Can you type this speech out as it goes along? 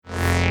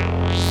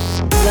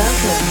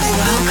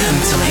Welcome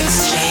to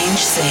Exchange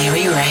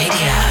Theory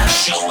Radio.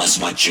 Show us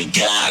what you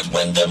got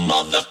when the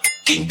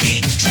motherfucking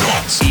beat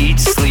drops. Eat,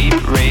 sleep,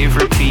 rave,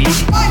 repeat.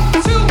 1, 2,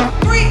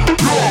 3,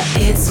 go!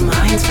 It's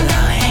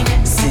mind-blowing,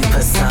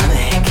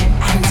 supersonic,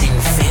 and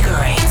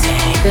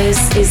invigorating.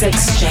 This is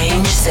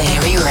Exchange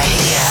Theory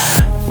Radio.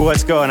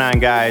 What's going on,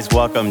 guys?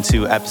 Welcome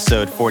to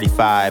episode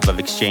 45 of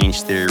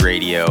Exchange Theory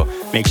Radio.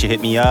 Make sure you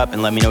hit me up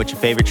and let me know what your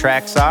favorite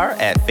tracks are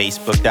at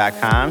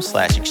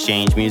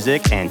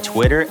facebook.com/exchangemusic and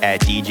Twitter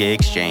at DJ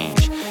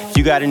Exchange. If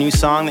you got a new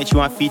song that you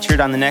want featured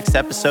on the next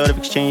episode of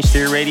Exchange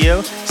Theory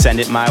Radio, send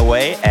it my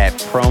way at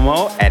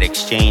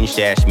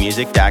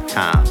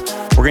promo@exchange-music.com.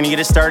 We're going to get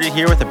it started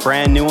here with a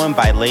brand new one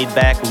by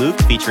Laidback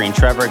Luke featuring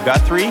Trevor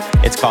Guthrie.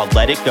 It's called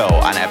Let It Go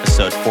on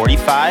episode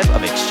 45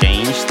 of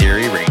Exchange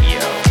Theory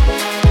Radio.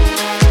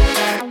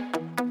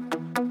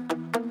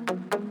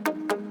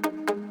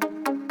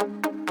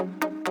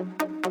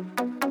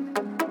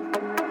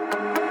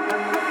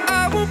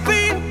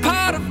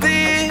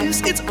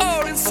 It's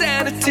all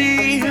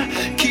insanity.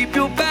 Keep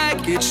your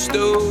baggage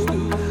stowed.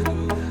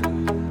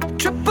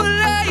 Triple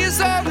A is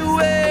on the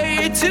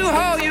way to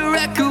haul your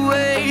wreck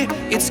away.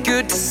 It's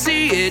good to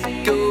see it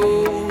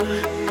go.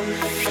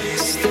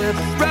 Step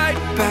right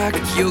back,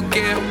 you'll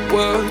get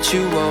what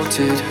you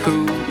wanted.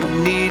 Who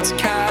needs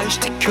cash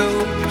to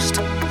coast?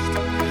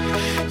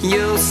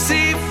 You'll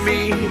see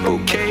me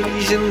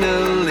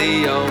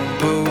occasionally on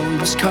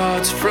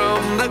postcards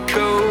from the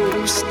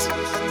coast.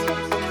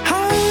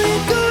 How are you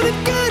gonna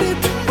get it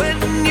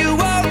when you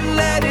won't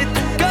let it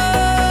go?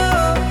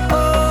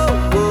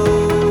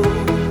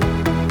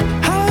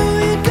 How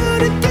are you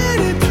gonna get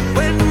it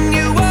when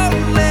you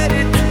won't let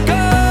it go?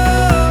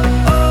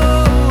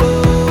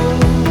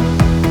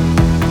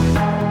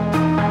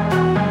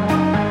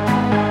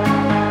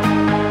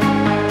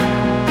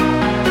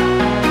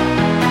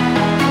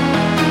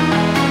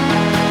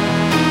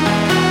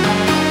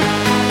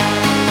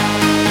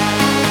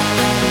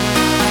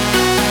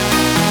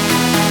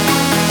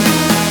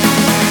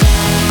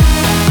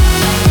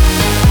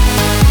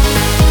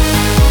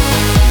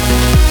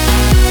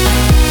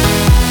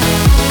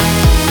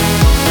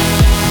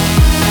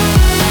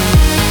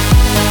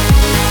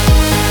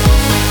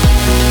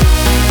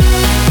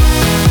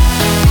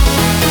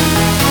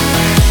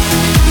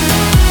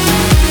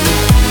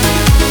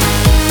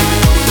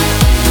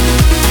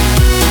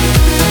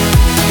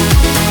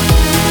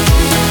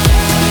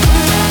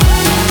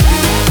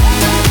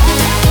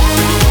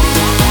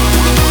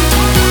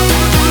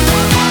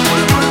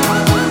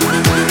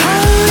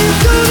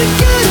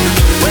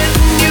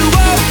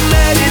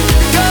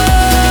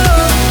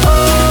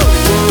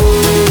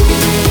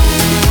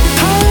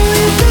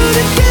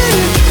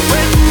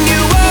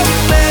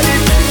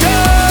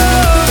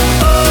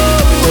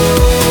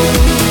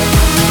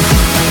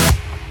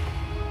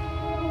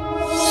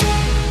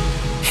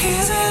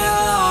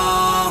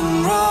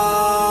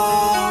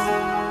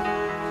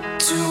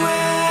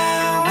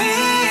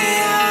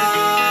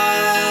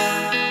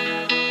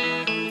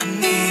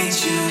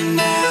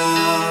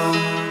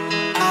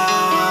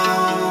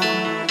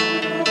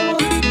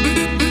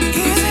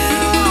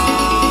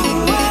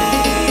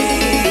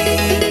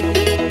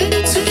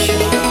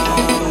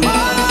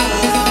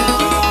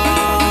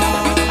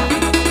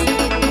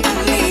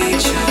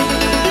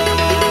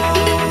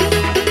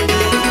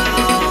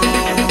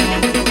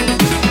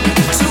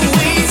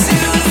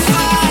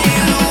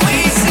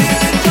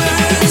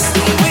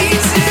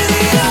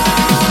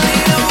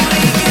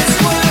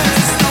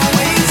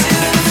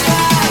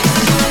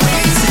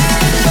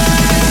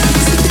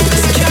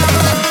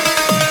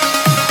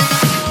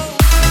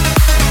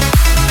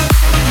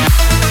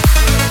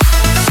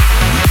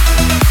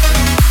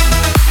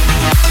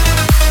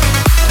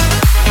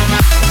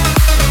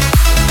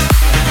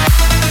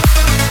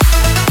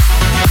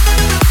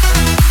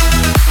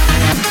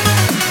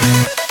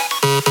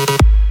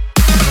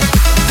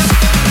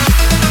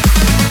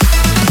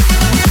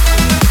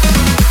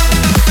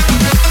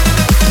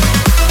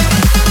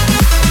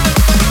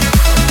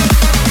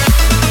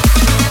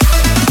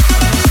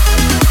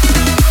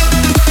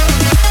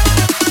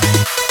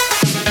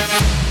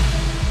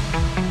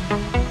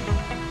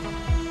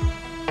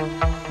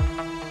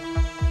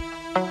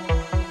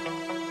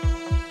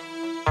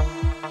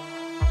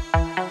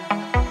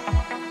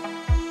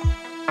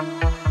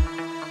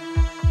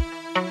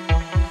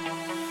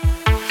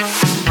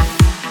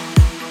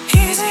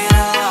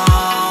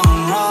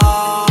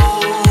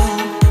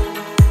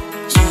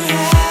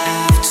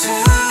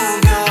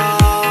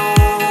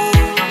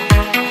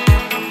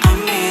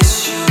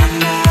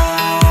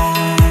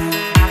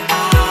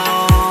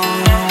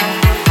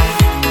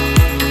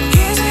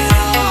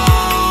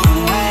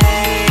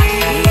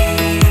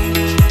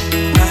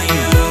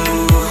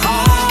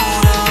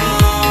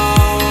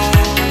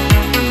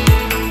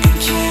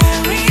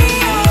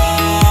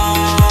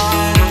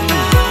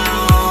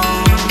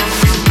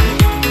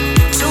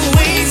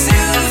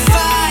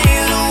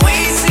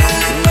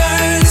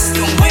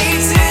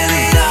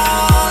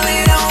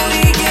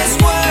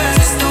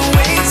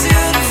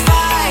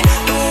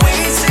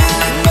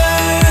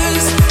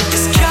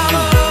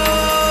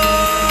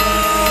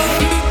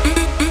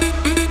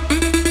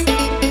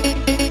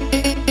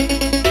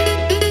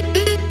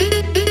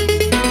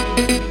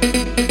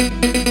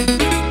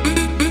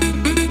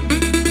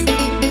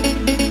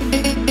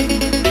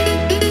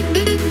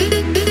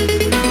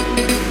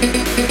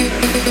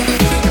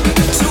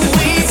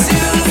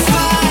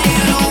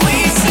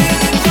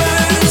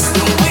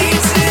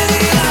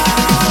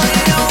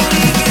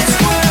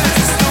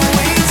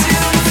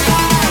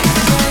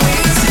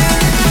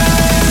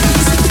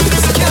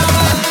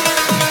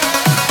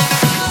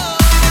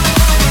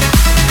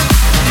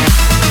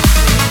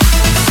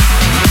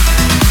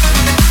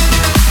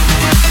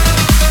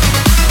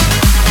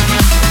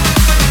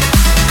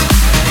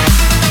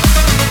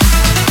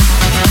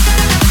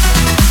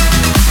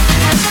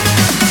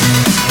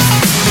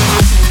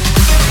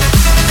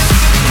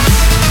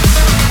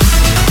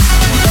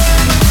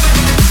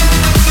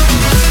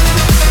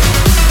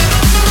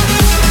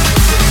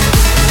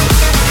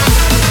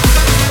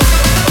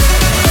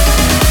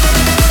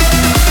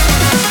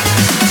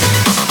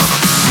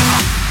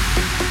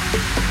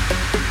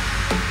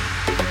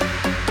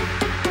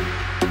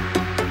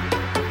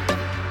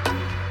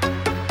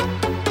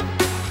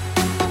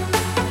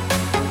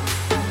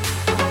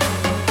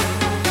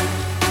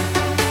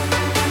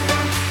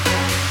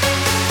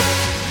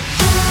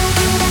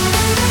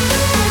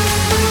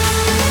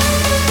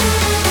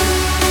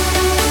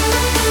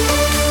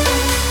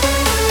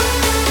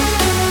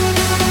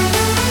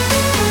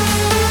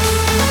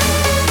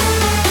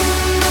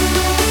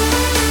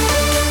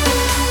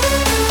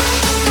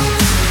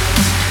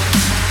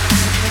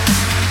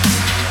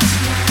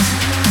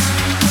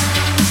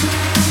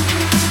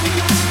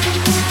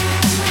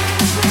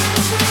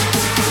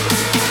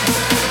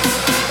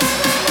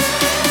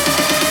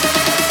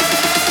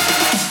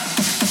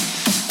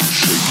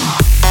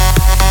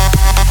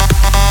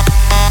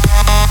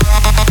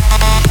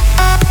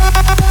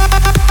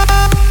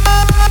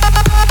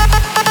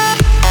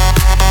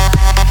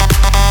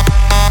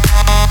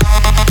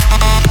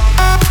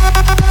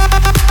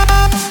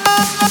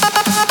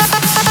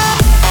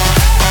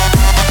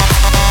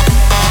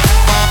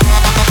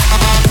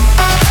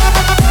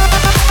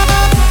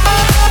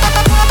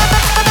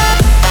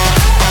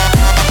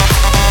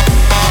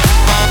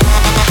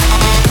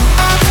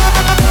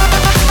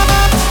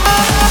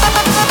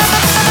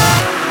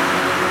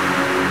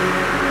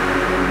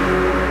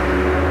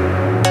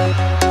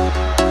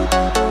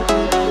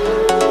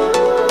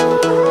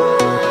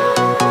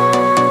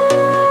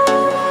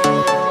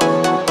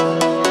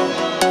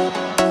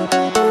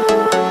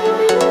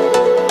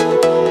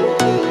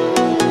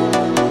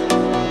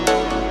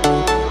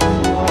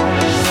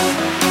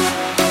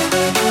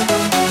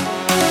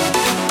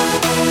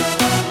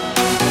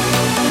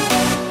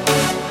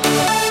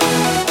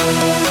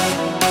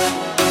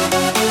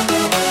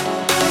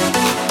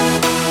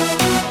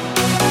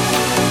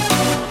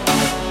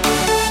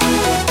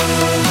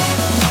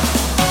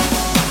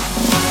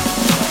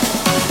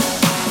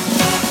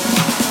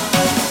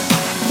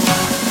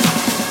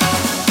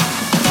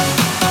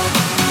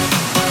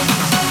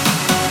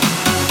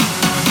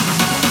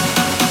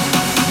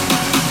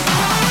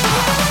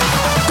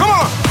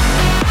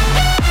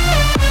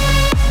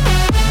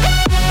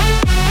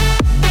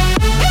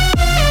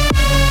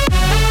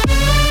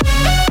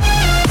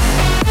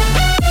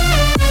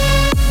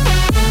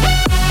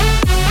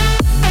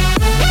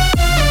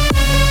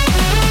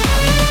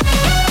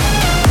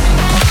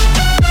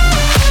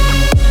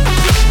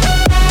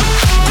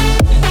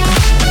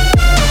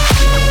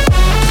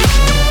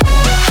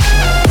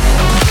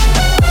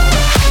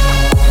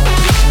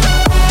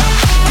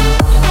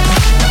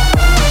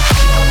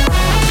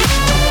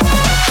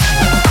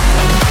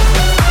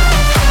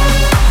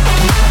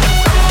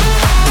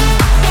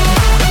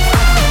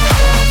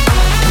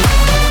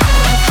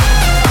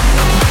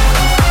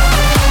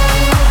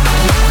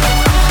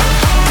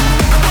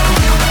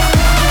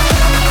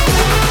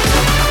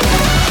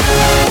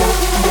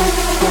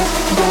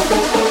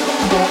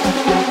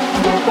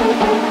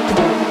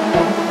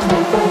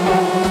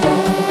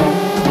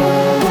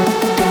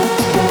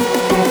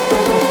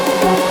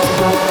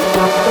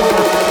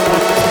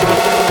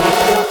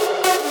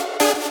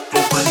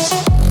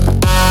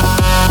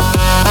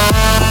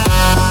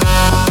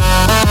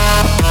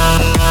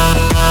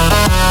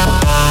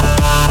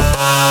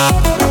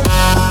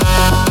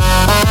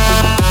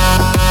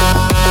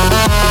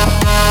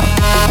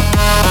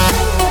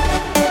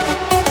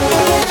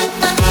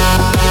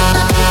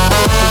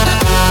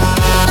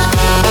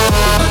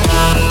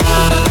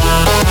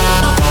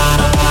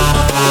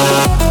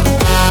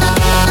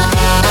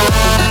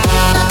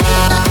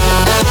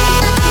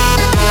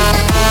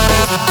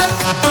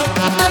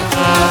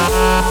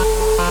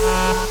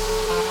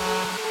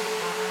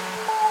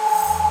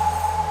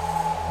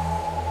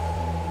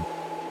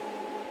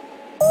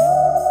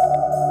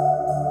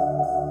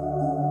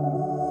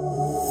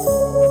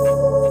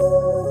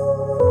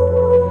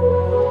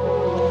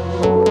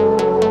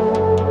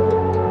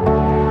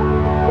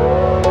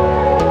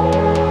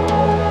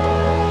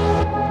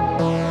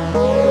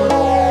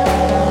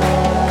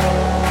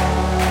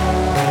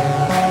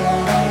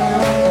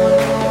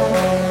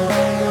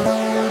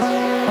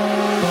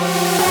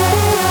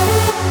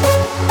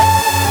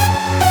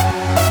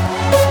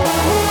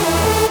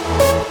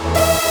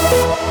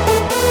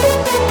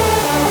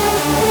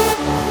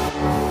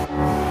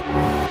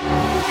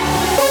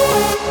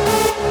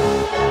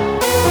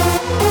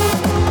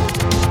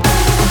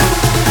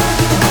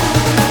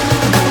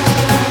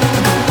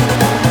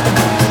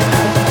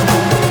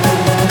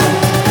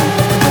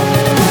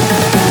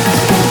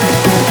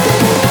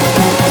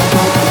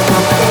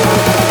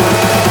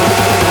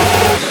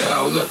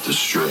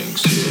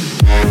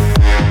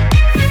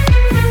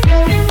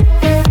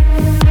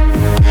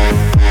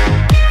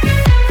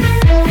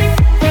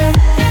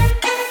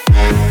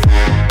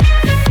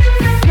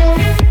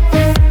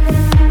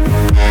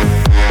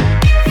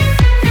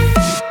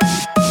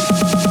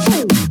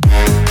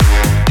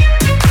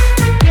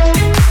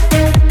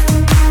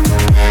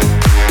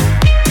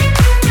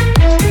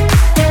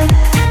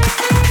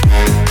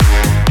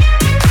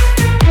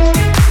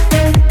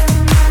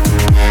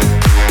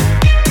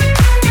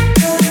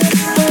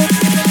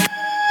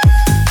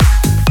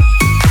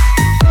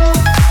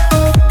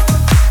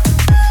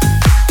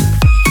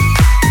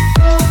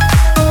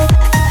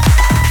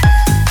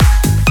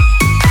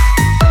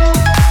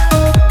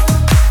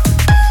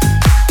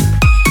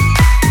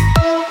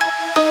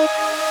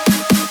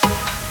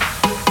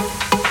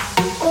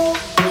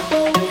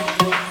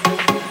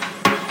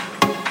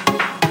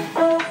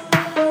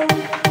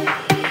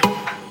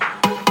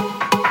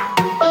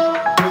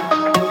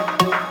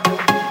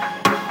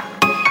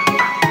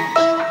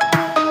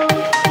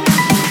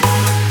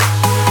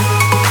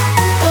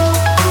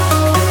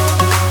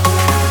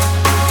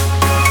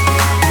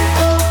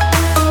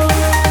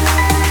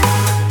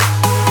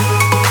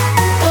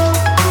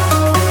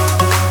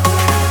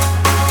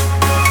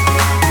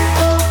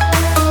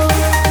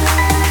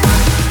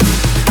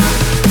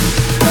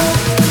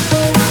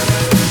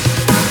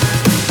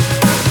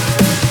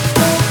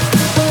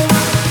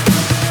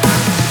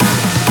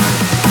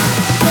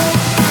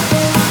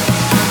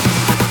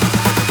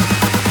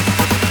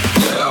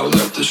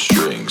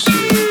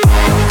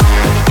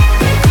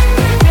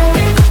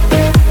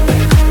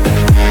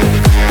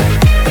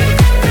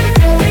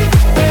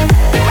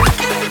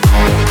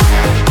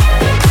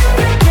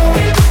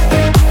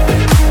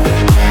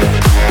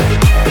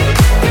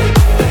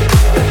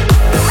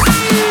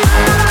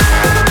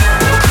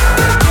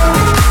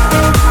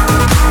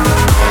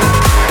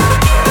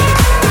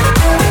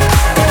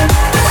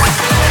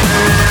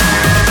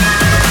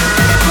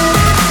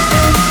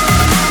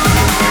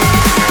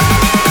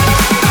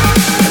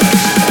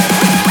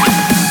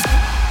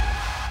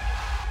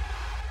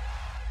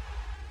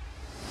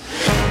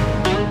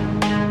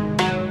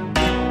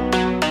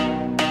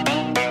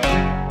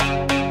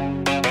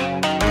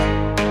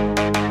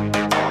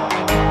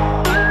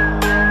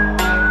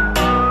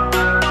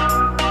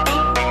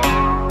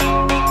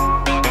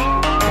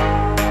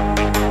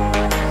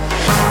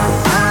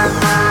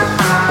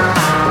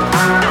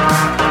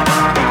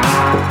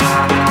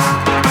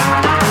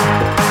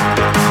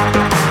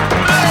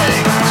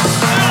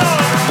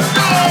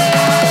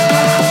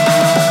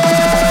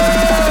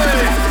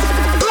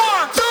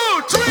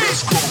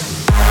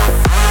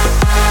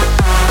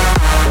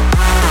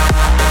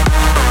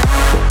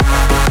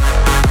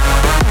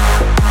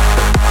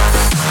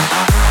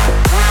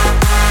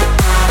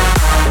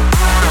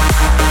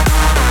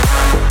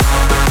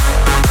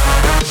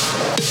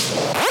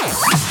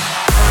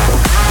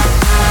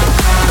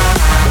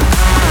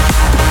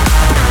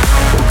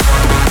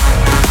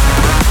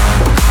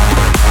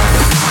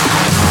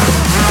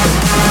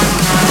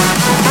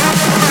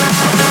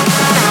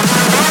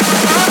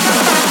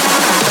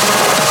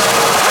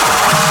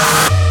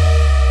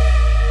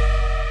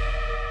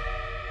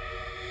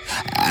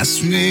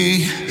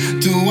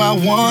 I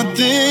want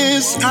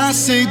this. I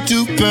say,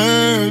 do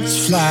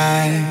birds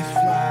fly?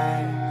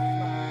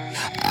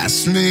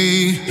 Ask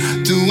me,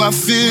 do I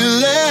feel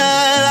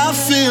it? I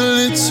feel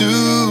it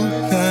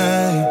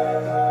tonight.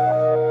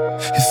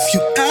 If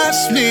you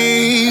ask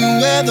me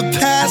where the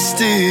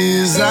past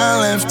is, I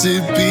left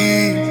it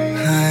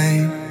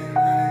behind.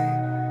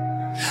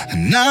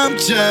 And I'm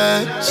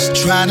just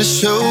trying to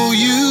show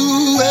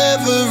you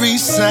every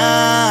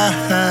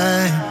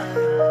sign.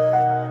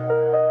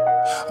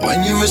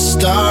 When you're a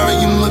star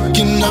and you're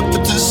looking up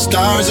at the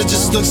stars, it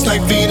just looks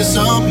like Venus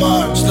on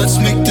Mars. Let's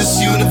make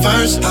this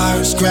universe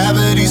ours.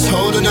 Gravity's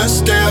holding us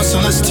down, so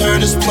let's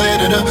turn this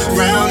planet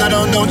around. I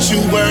don't know what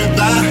you worry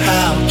about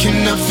how.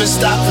 Can nothing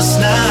stop us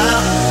now?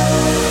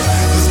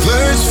 If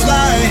birds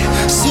fly,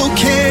 so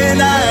can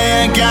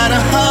I. I got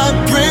a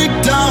heartbreak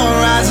dawn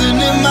rising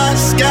in my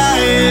sky,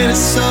 and it's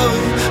so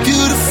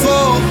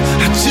beautiful.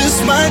 I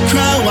just might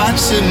cry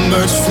watching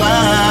birds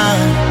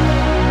fly.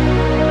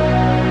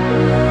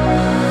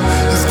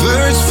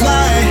 Birds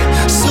fly,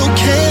 so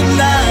can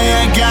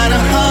I. I got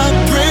a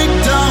heartbreak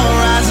dawn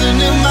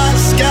rising in my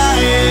sky,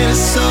 and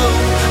it's so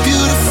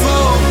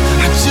beautiful.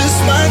 I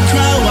just might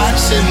cry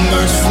watching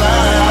birds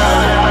fly.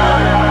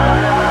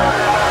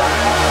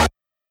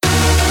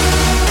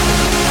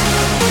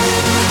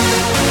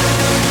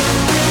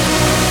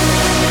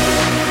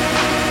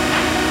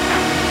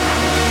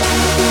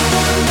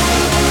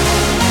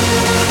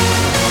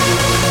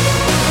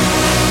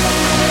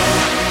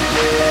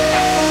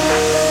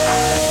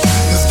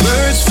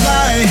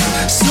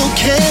 So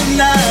can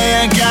I.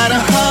 I got a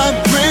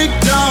heartbreak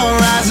dawn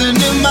rising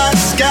in my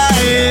sky,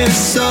 it's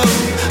so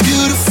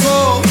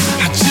beautiful.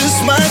 I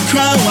just might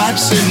cry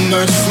watching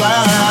birds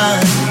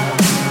fly.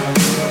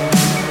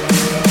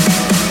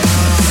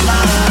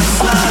 Fly,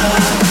 fly,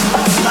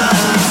 fly,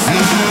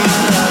 fly.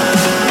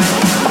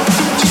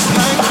 Just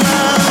might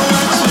cry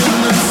watching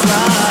them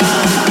fly.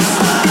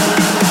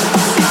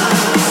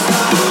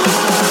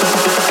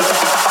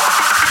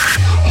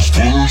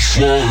 Birds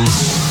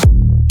fly.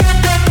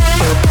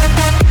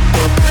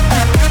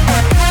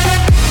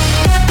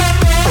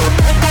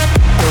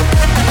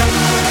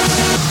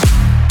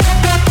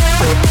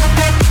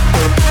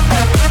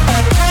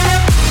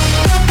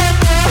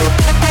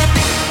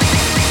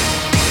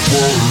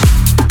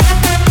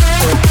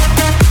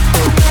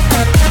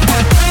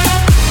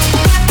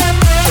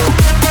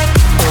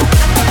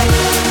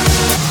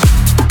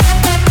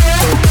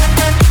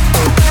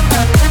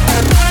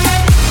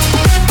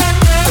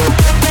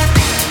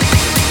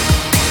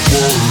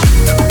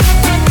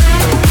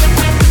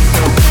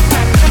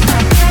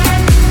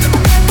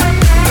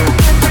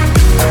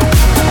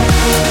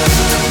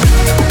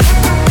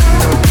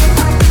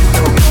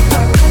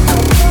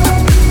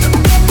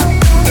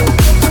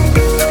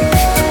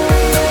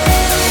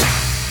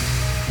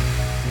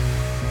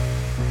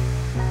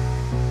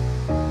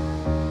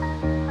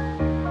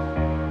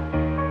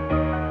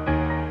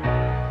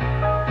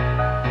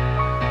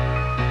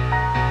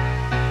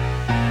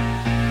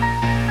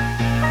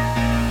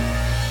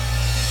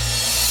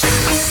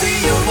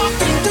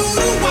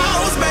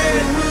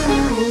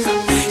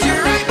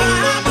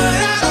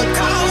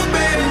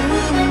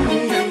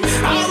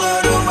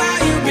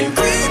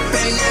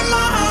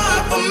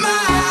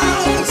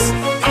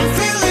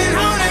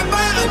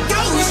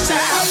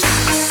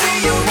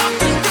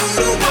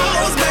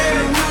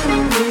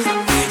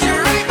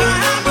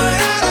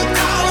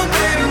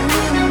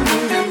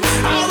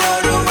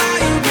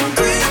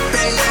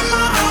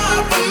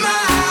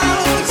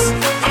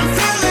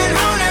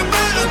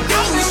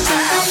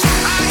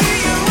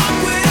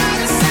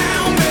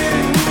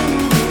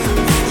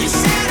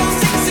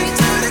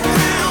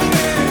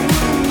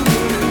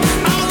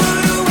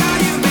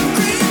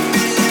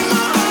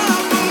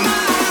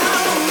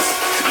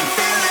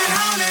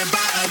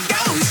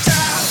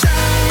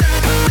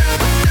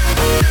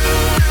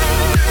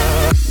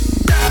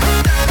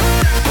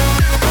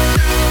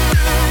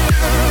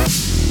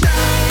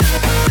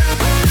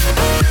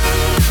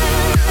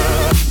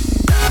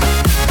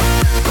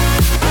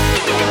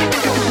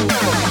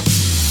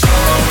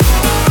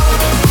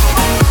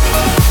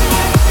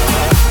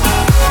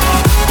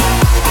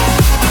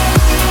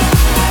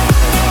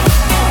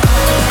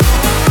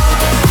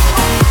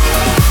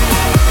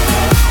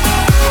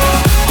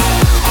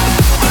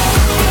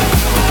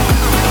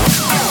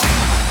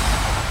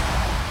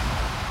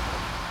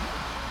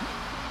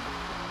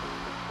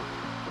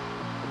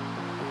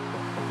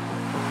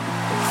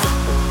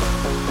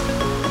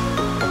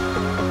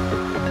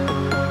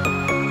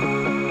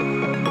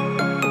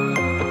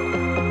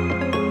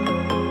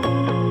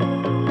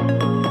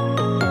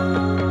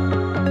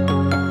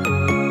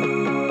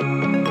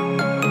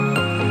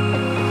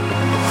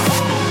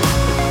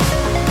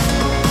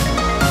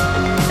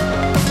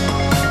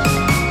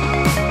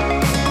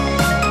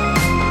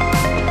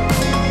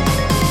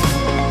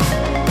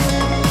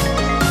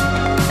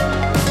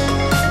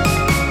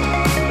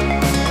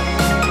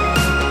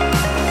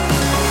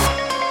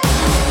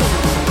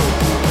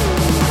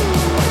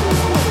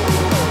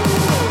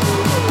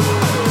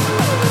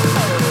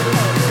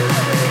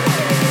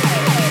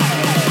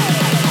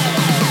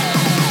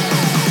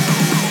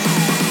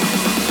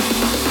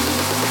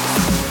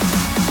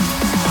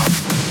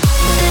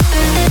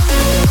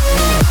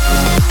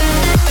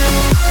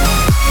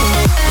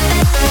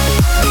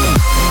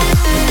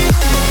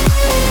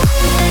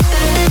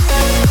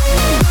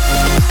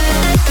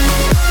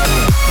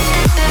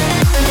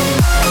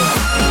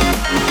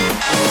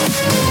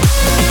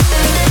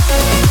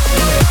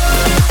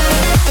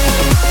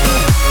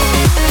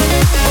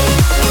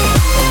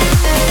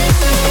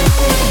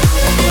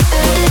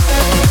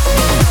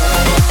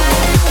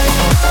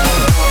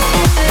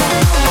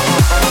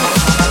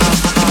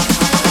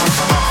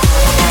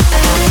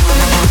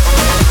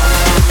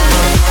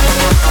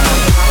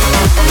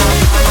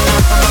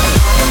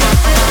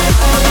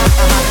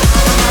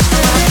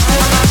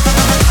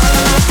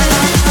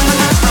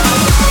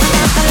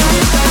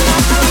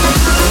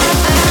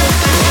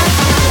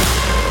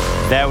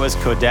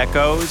 was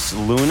Codeco's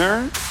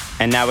Lunar.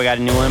 And now we got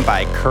a new one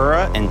by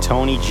Kura and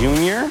Tony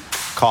Jr.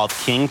 called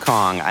King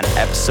Kong on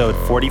episode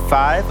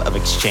 45 of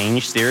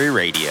Exchange Theory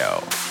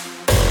Radio.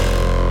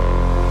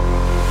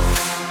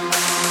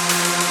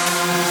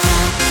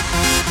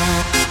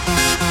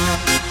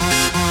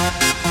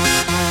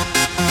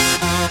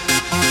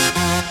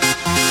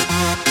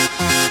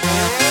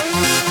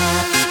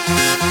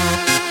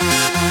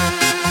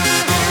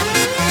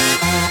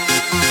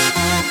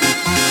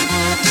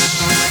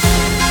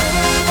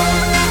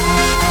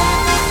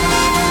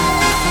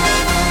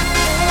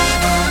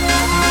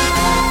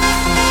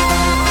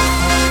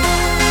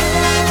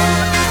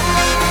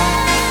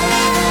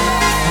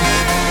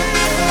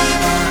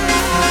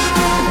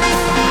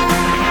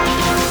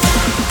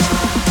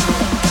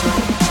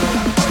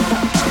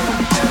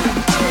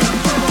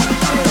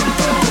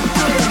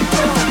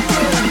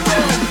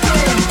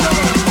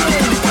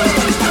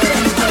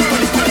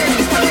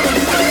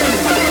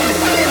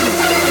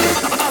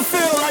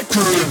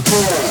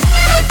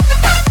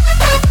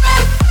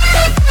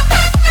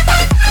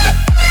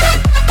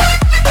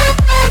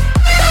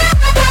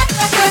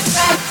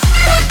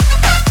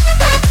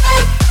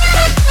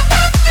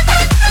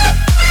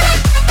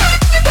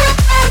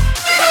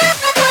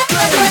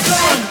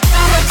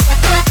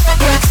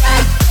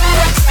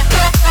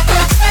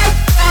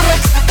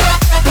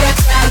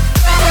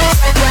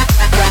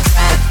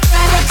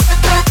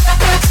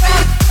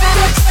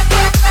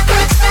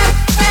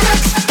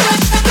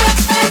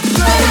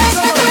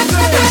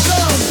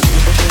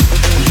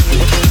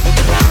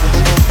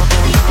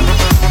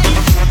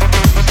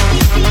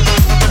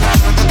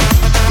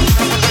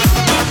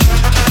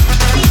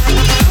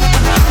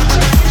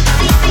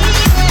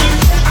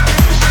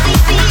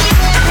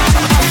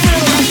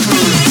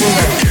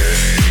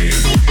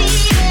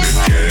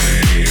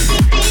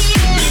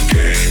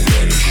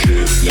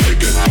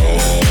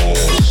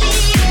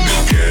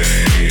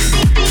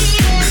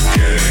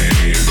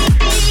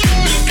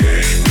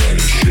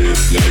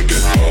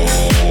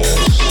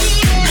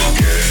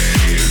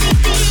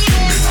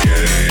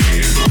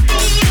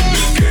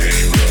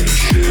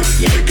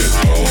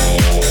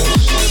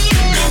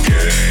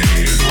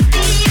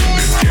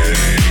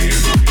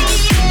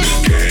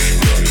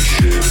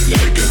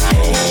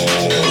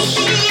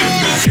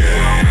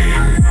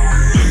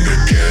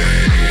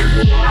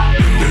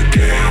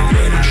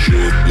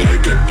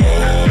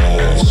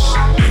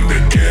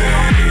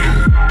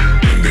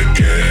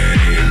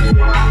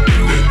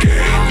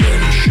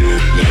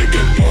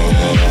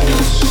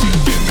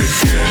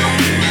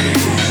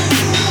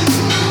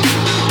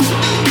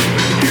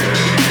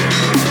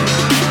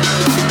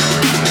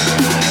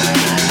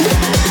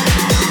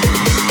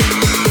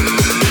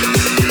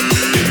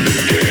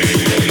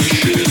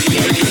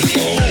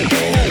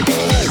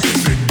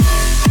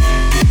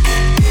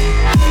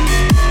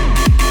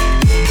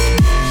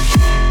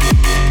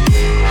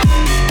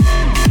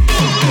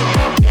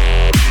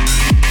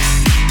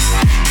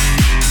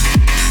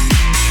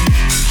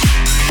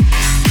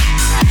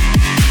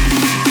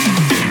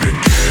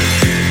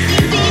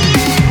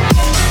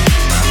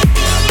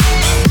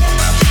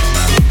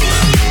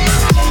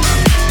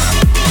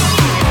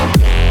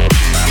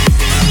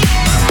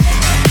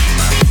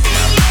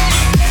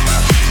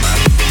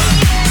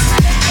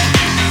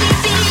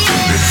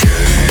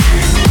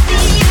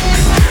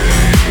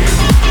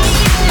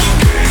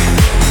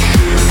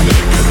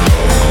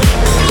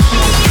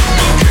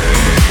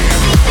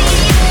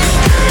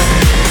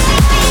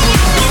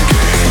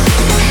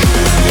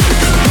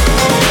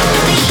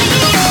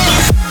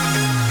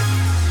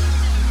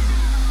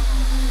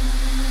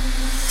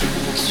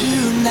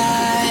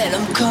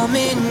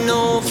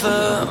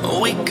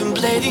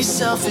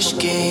 Selfish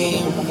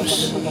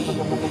games.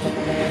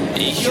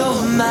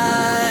 Your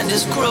mind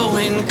is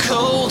growing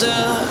colder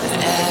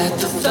at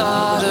the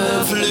thought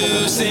of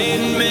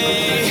losing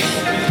me.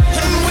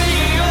 And we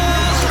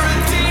are a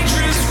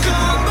dangerous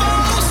combo,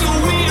 so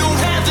we don't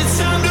have the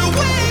time to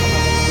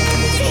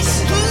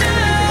waste.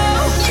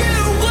 Now you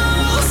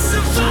won't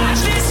survive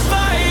this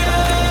fire.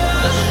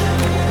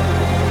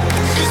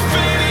 'Cause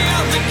baby,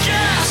 I'm the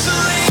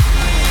gasoline.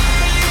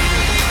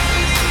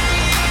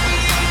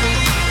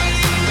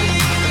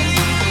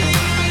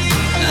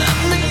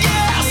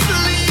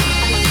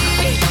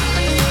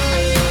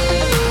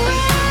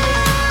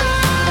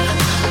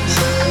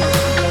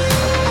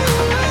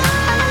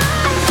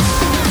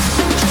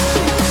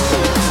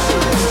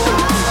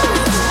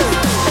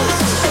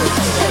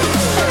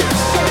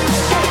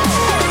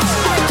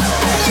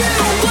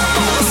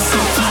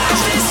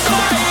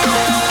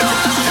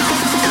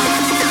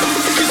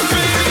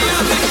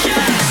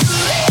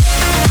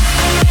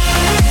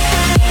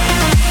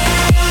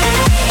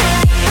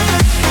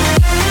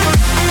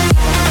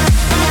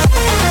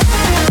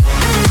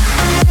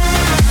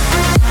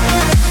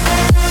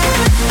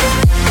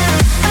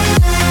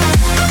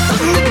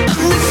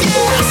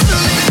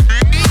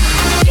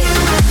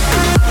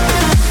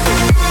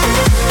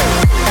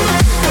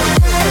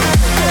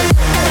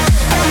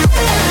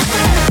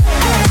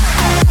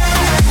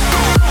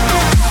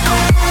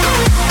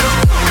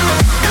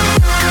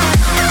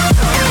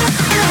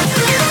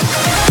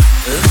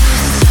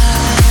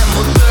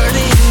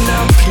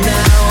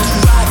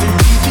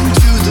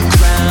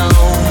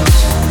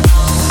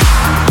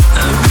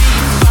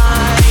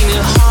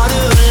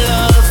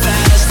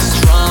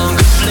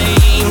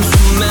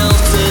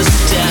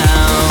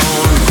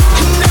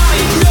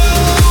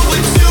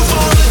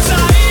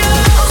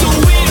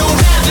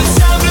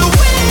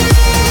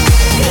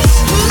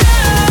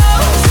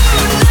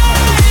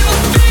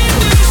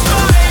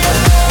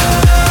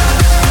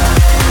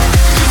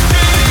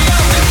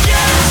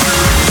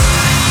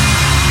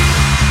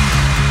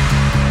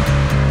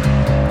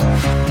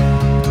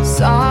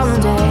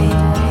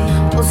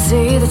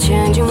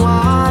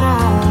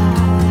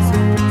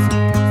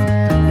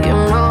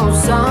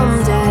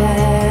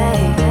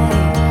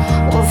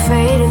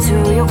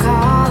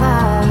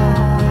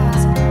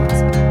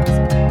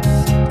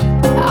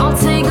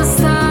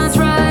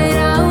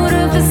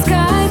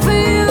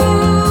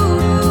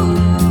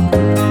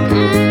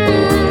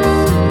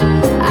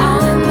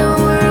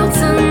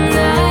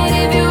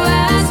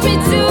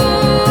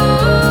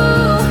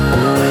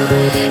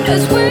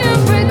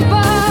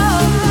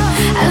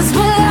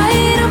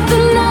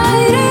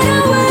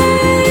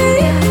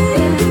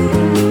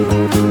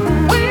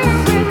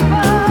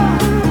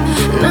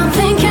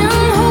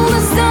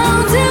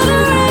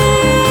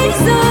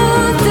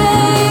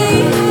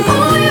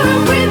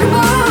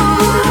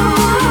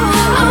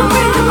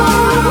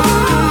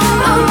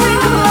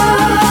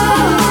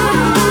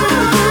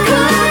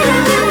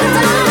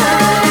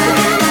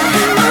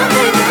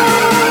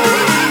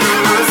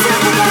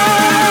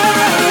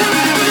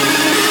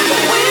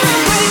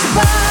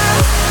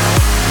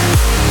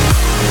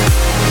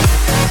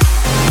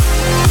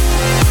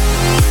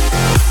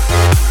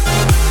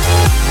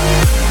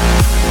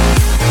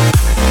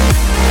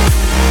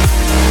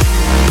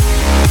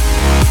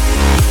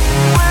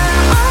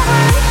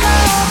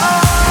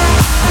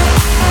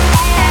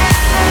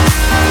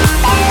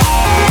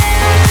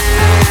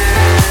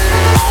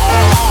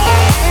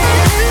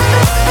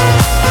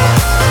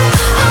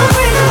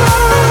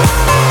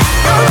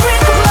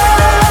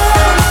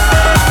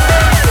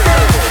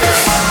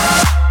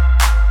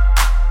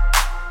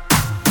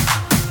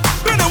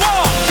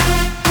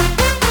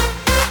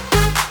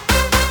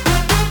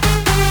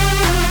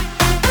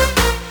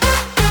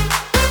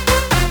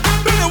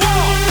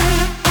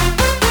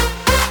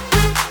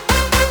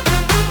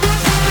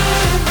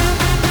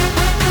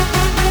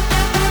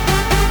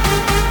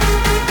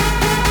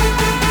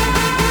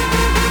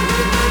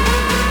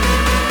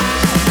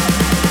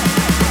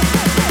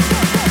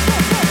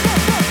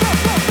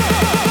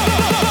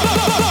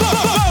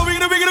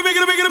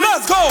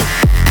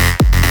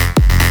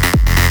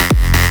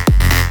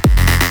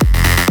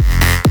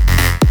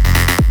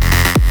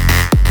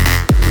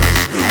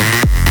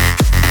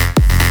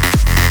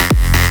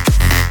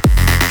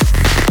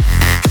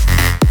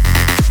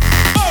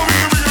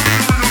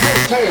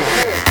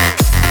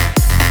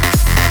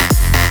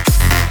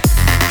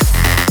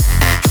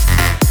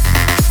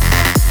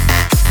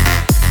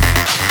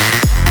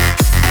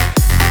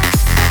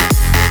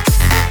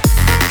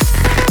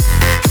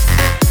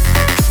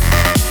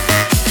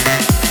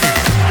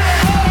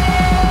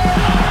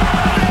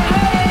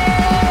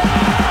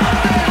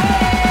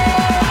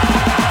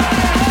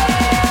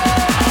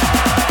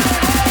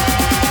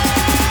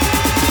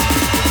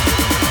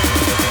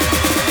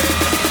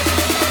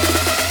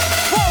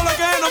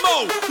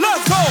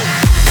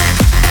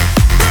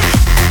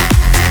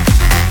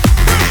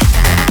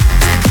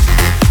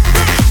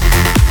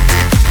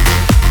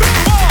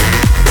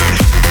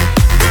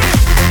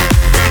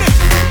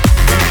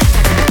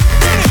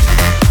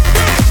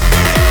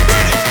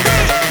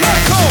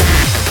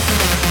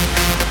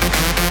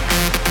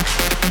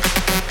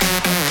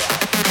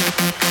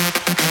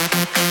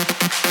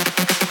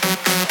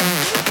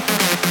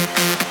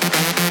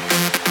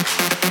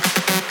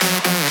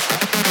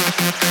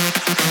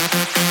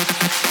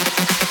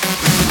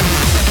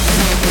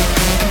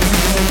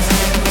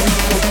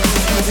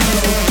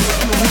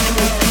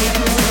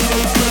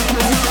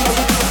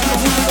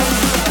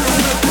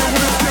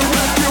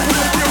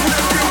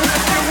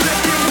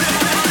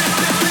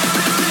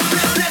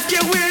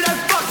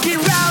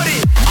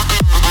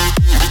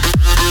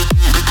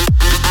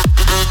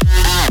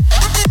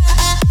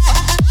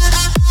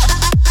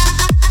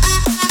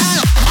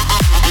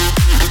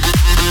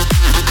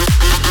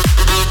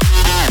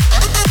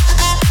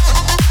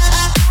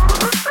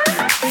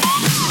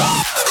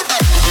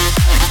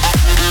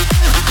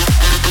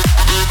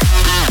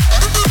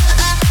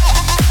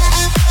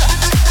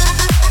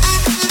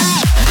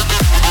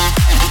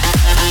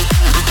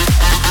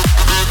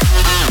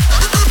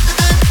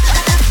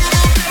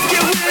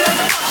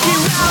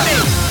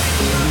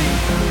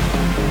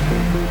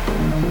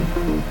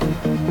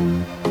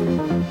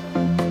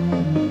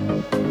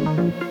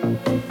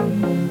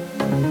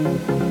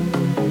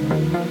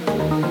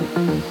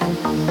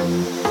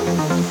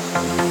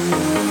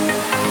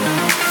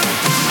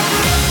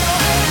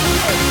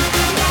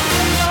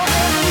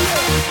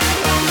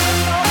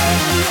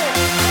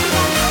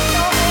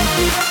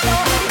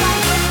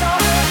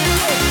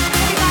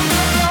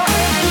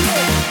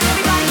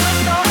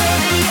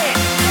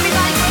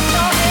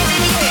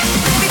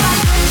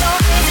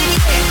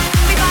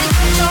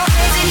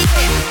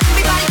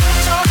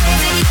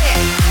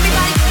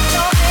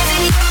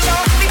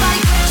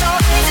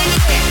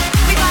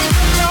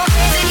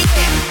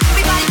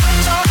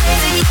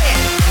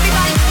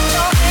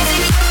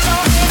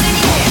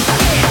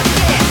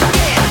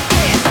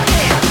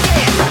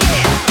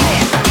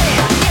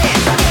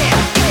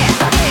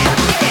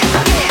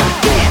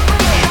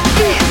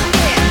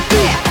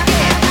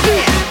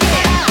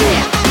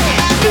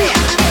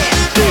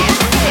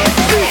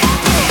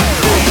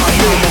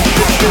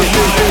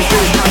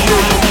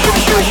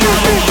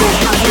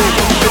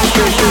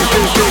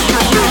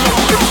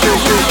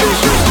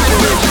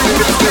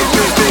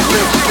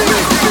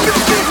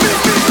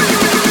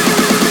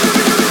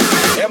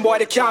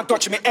 can't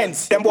touch me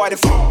ends. Them boy the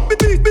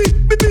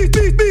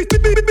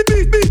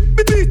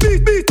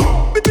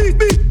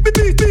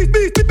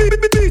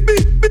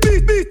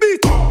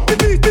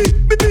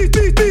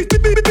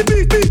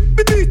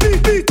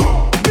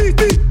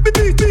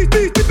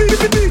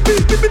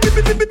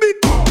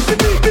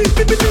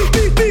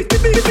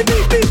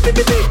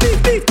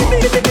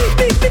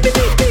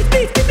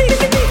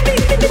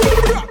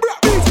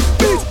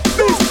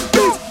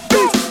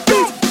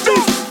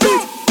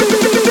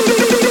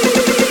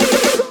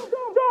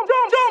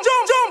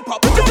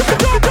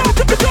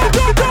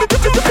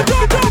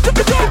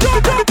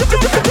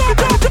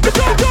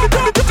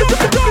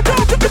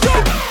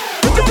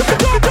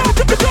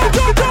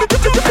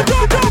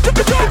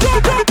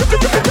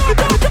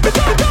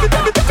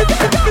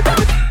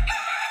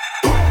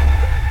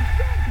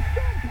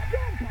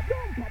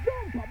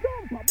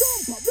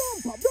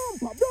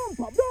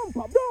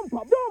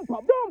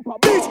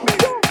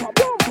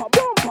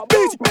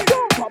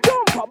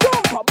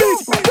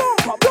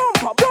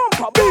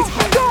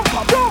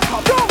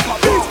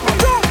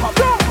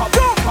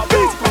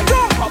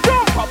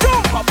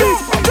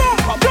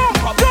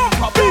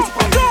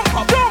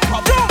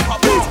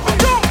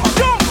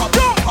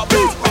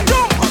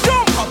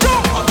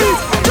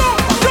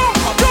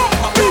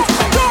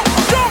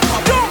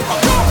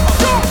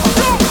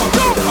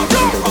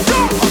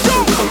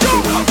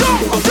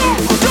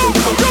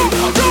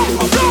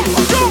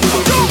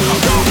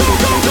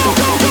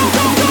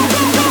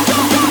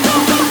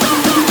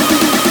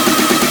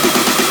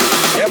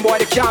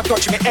can't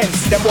touch me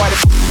ends. Them boy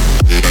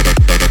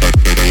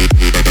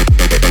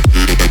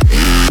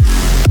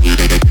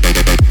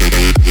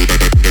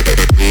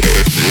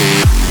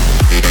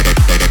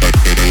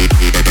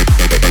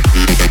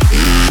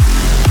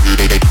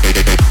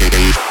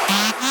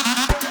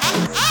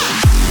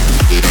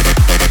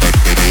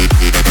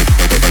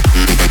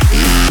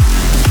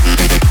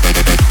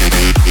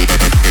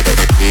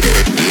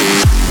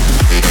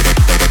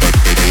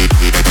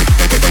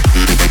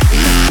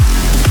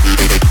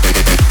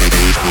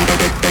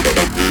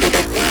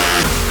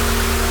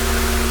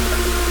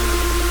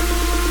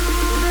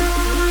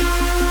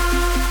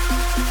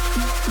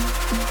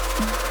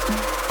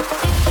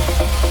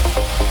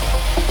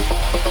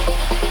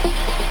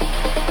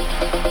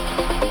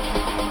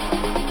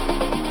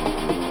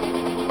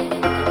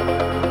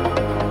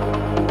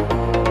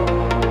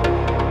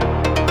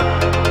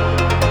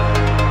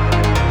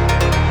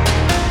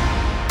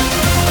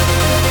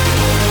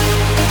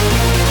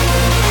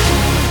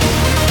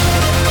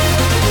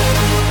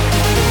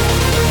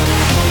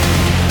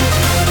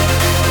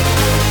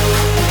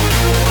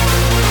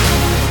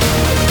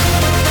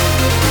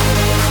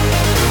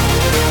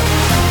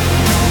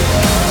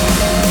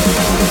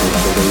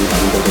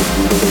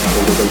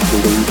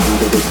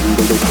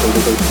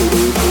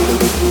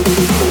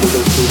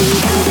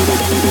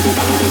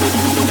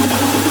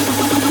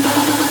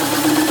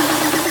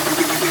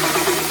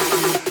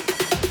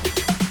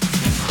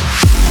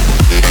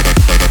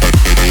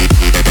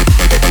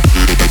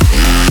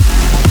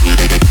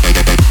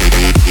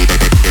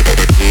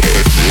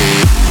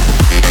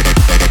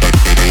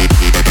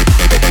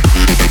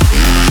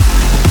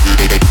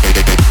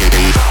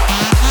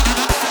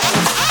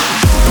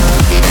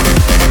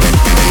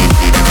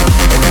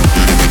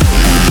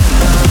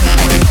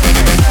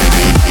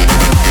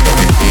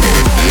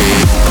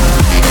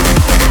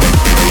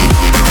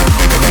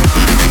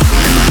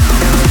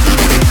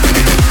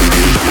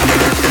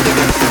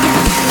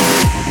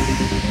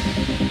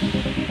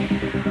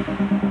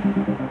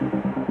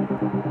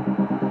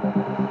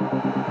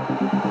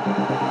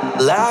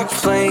like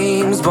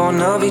flames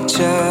born of each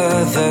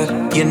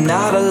other. You're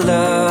not a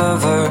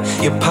lover,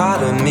 you're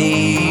part of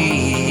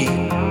me.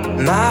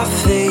 My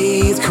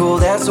faith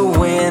cold as a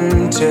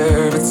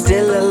winter, but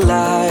still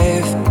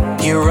alive.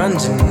 You're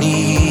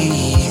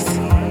underneath.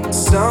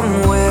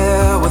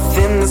 Somewhere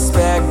within the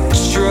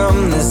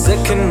spectrum, there's a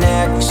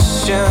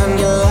connection.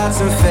 Your light's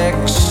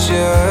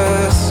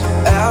infectious.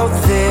 Out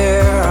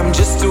there, I'm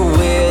just a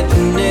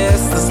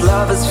witness. This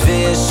love is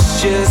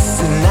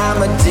vicious, and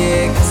I'm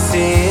addicted.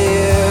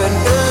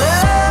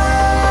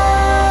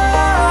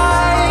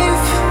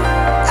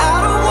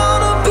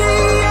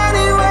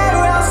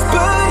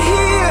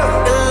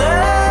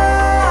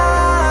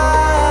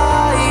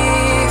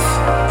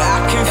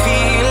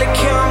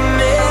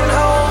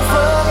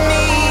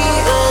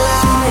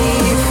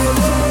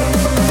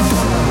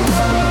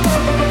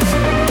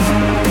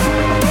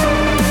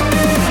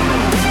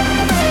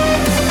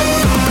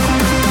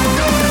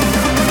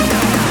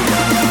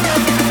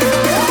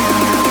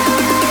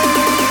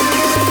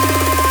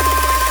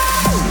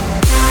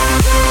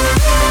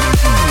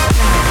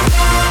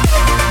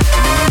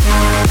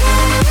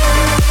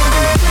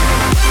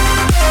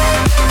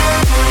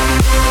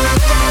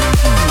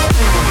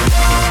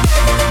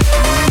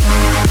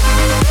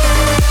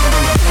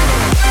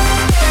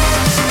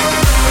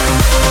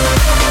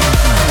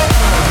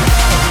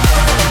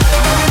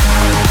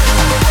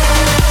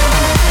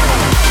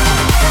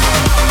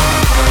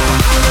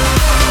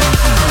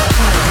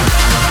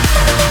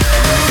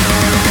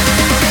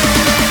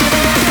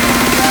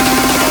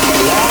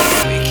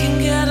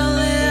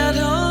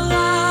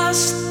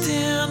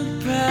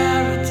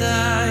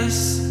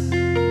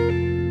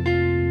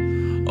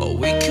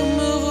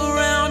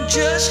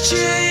 just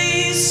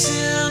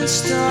chasing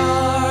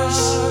stars.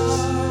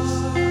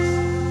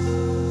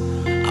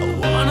 I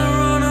wanna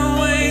run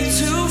away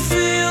to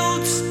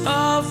fields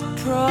of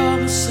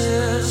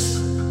promises,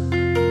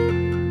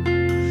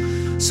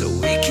 so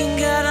we can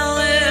get a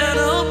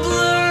little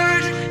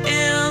blurred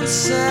in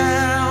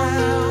sound.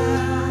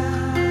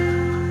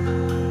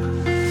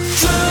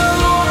 Through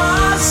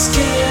our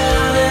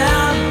skin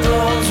and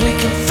bones, we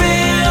can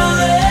feel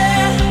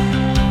it,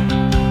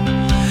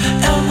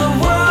 and the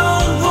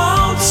world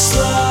won't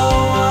slow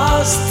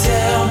us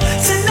down.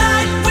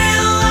 Tonight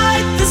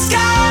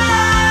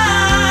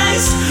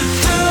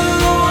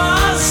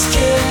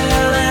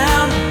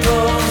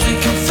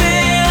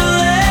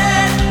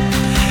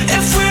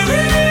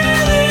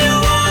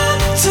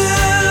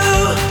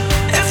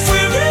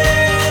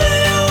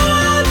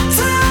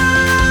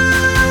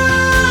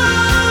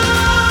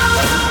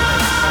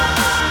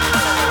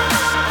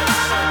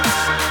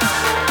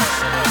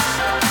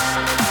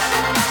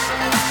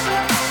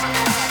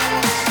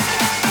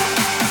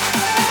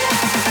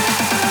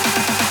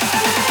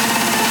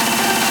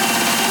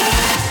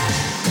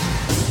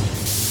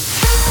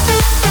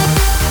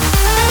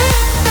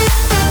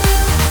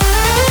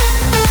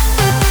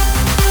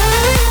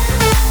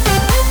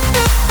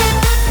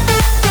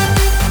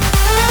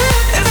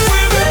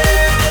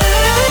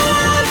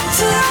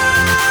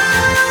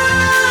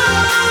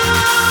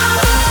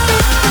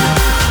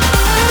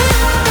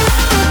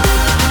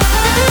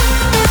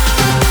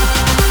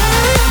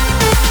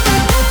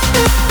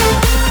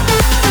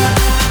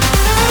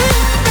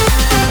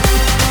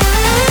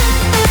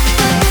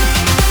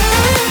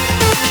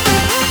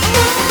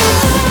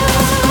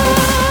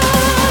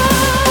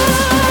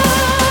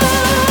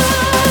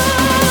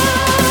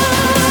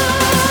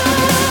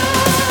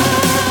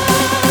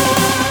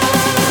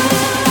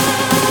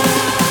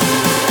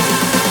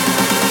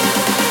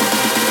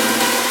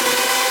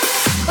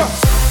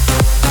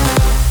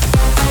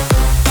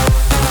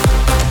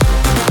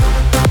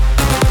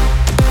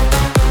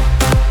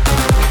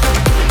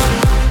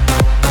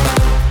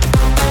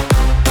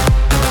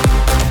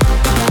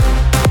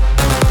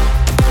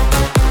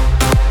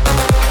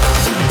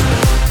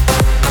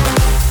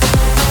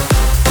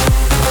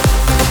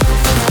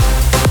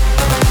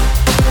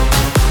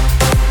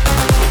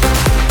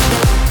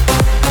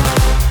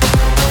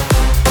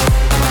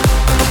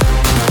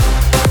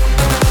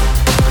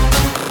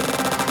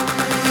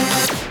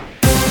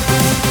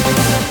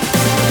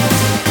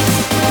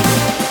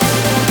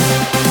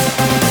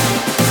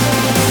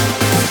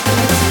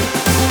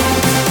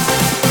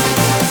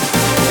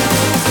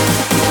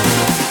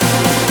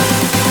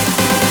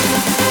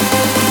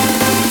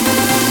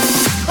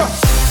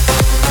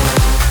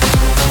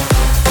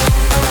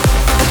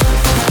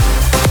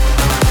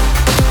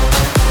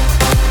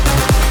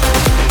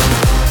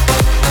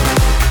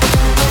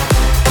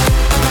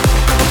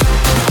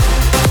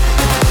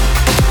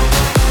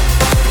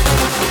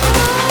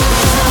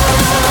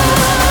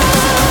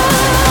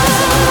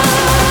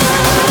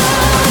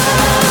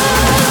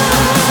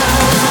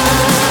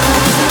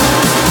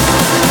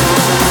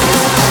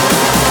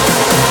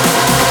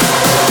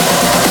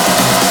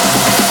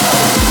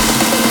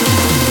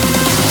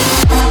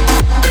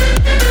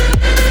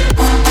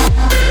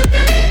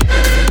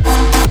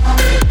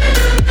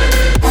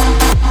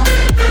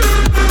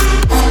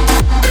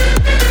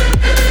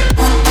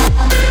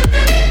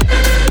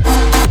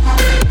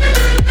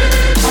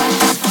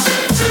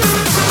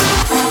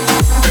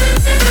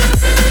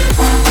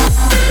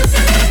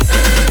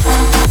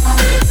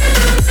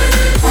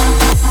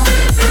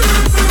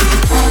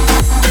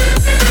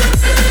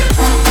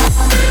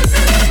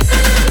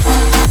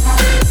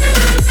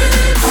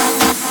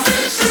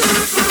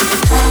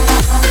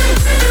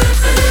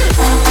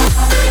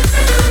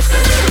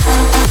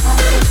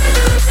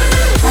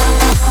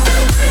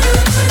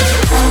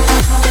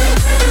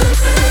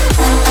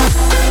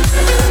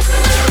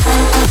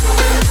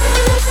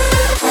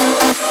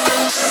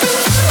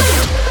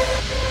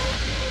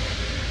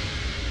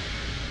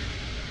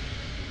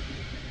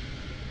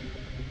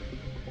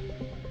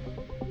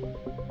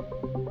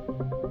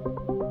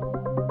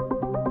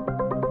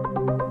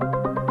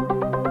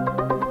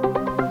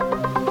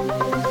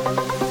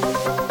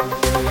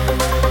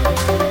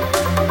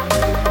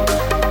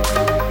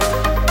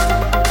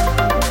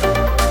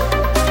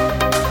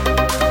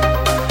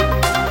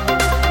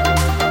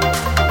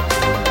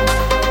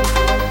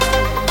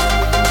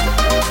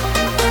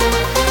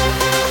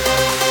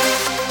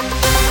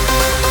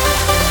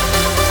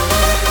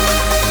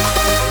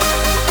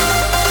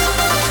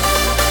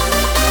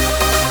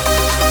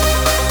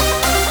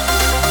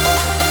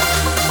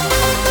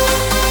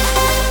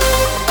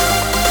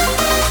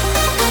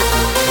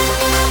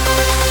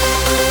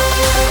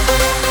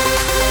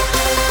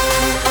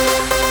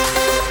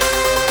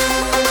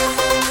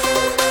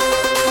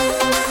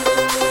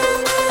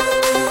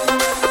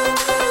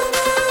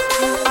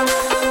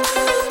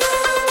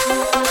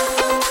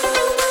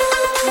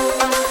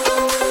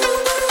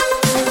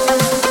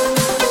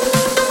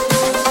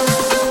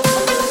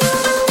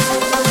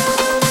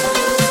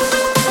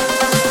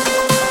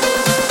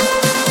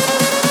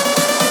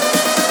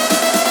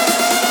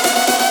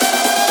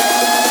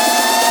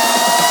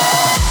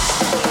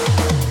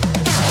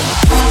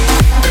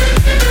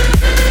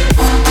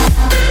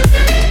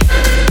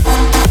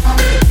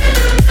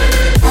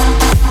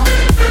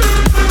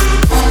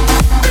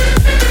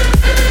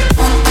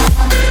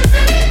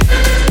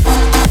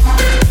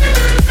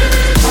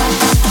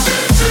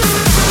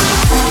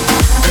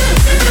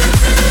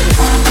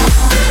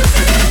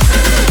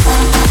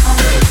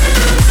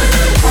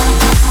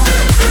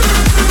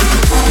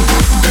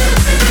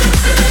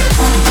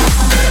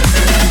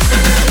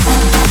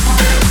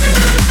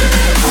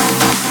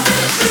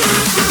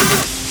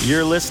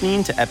You're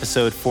listening to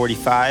episode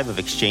 45 of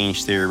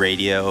Exchange Theory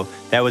Radio.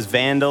 That was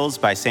Vandals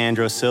by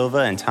Sandro Silva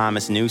and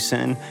Thomas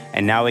Newson.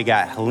 And now we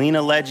got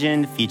Helena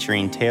Legend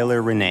featuring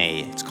Taylor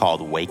Renee. It's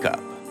called Wake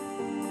Up.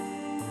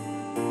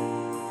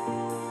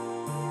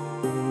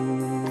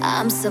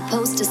 I'm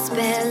supposed to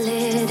spell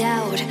it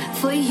out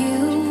for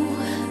you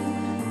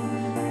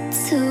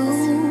to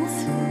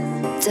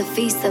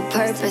defeat the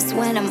purpose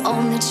when I'm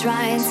only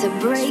trying to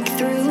break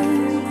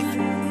through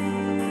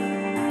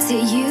to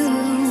you.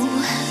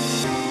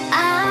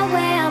 I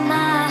wear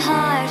my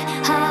heart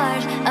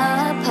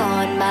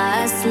upon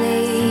my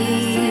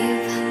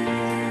sleeve.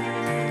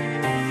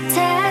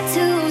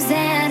 Tattoos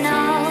and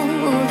all,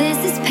 this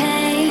is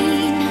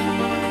pain,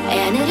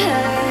 and it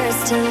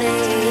hurts to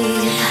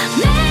leave.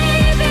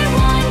 Maybe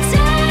one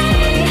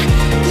day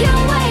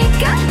you'll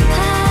wake up.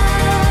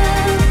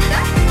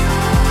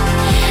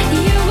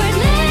 You were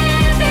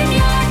living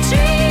your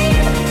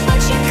dream,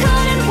 but you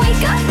couldn't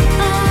wake up.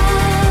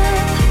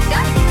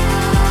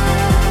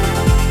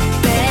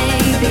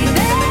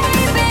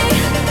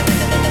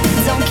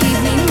 Don't keep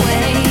me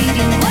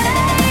waiting.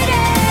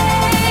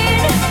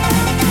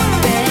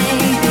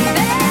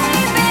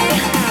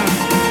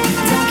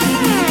 Don't keep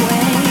me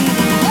waiting.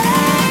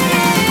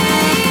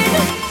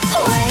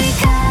 Wake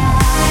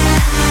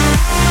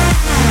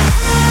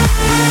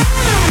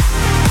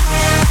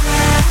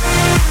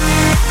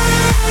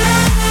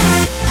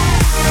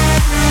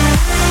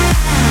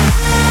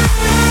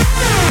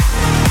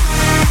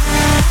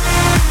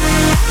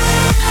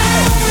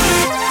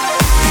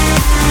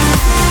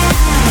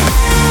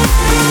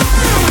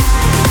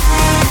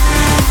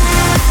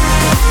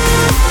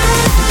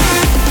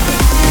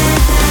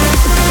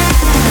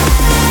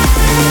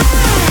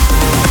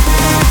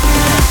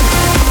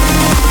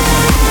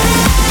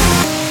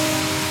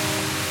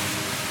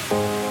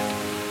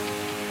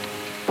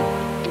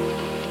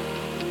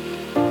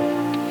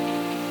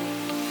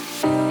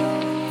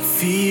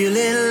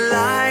Feeling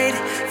light,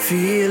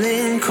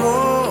 feeling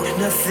cold,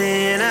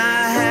 nothing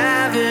I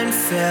haven't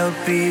felt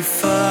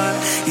before.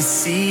 You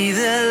see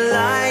the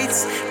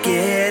lights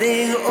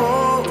getting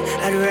old,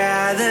 I'd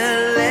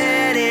rather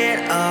let it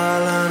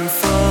all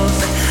unfold.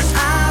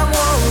 I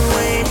won't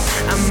wait,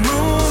 I'm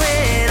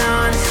moving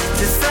on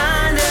to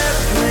find a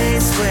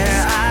place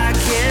where I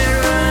can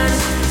run.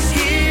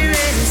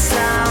 Hearing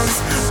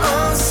sounds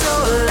oh so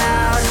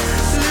loud,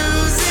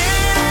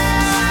 losing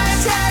I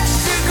touch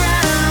the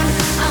ground.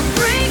 I'm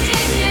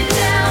breaking you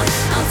down,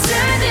 I'll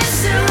turn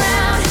this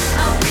around.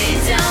 I'll be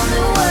down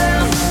the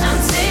world, I'm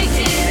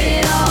taking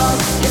it all.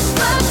 You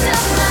fucked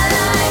up my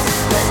life,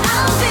 but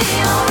I'll be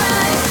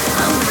alright.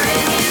 I'm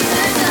bringing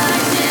the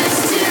darkness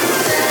to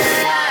the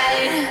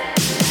light.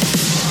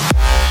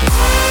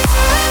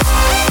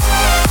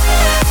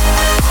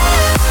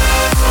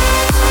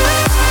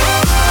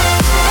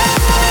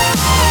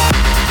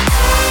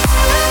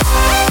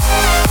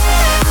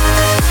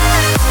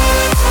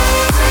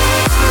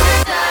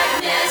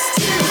 Darkness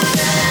to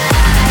the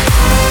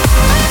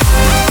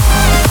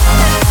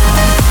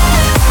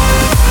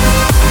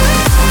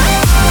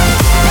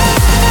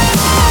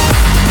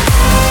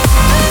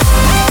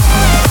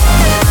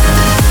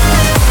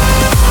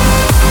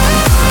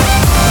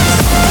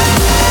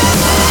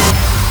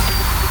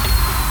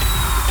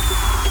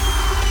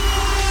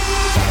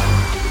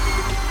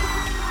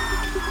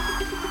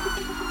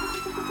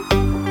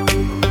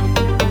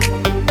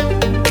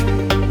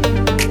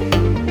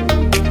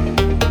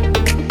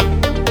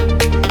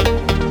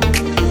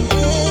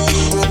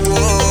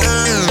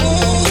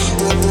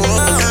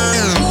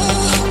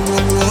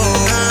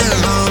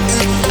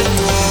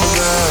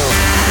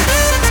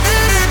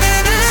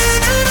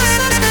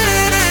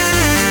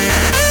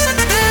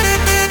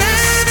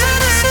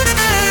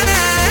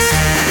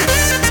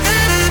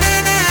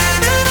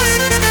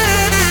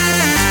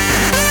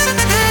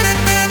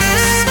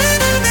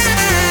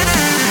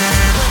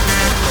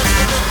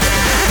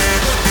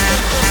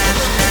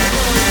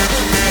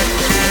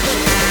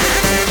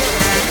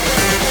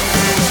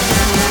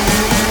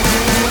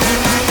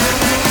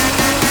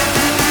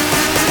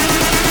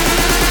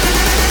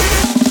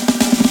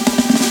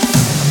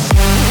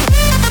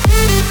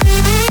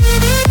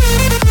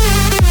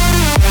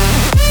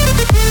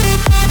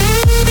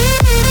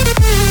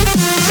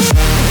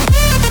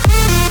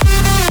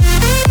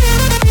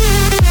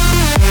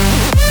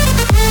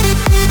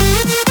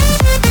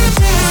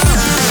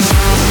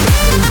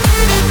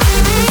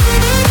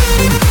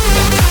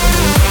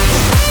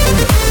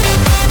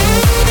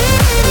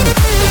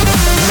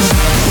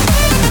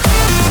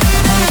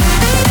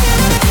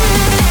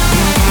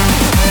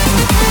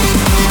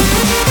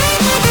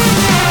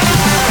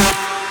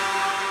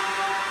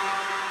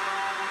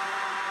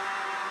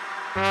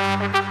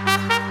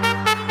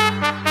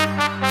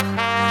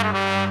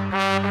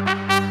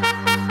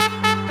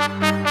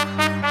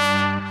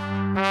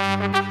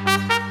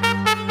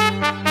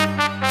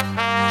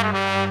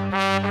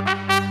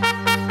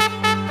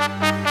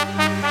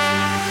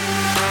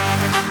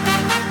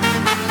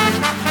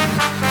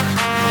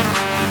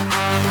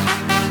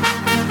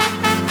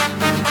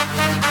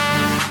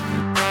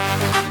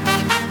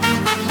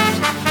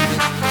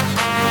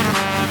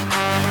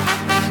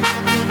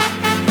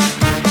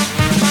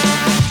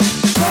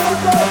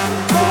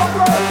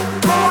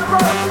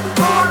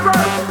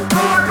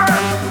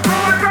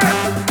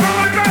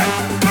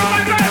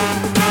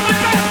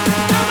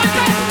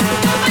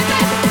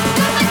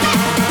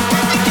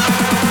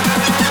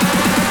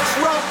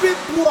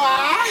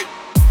Why?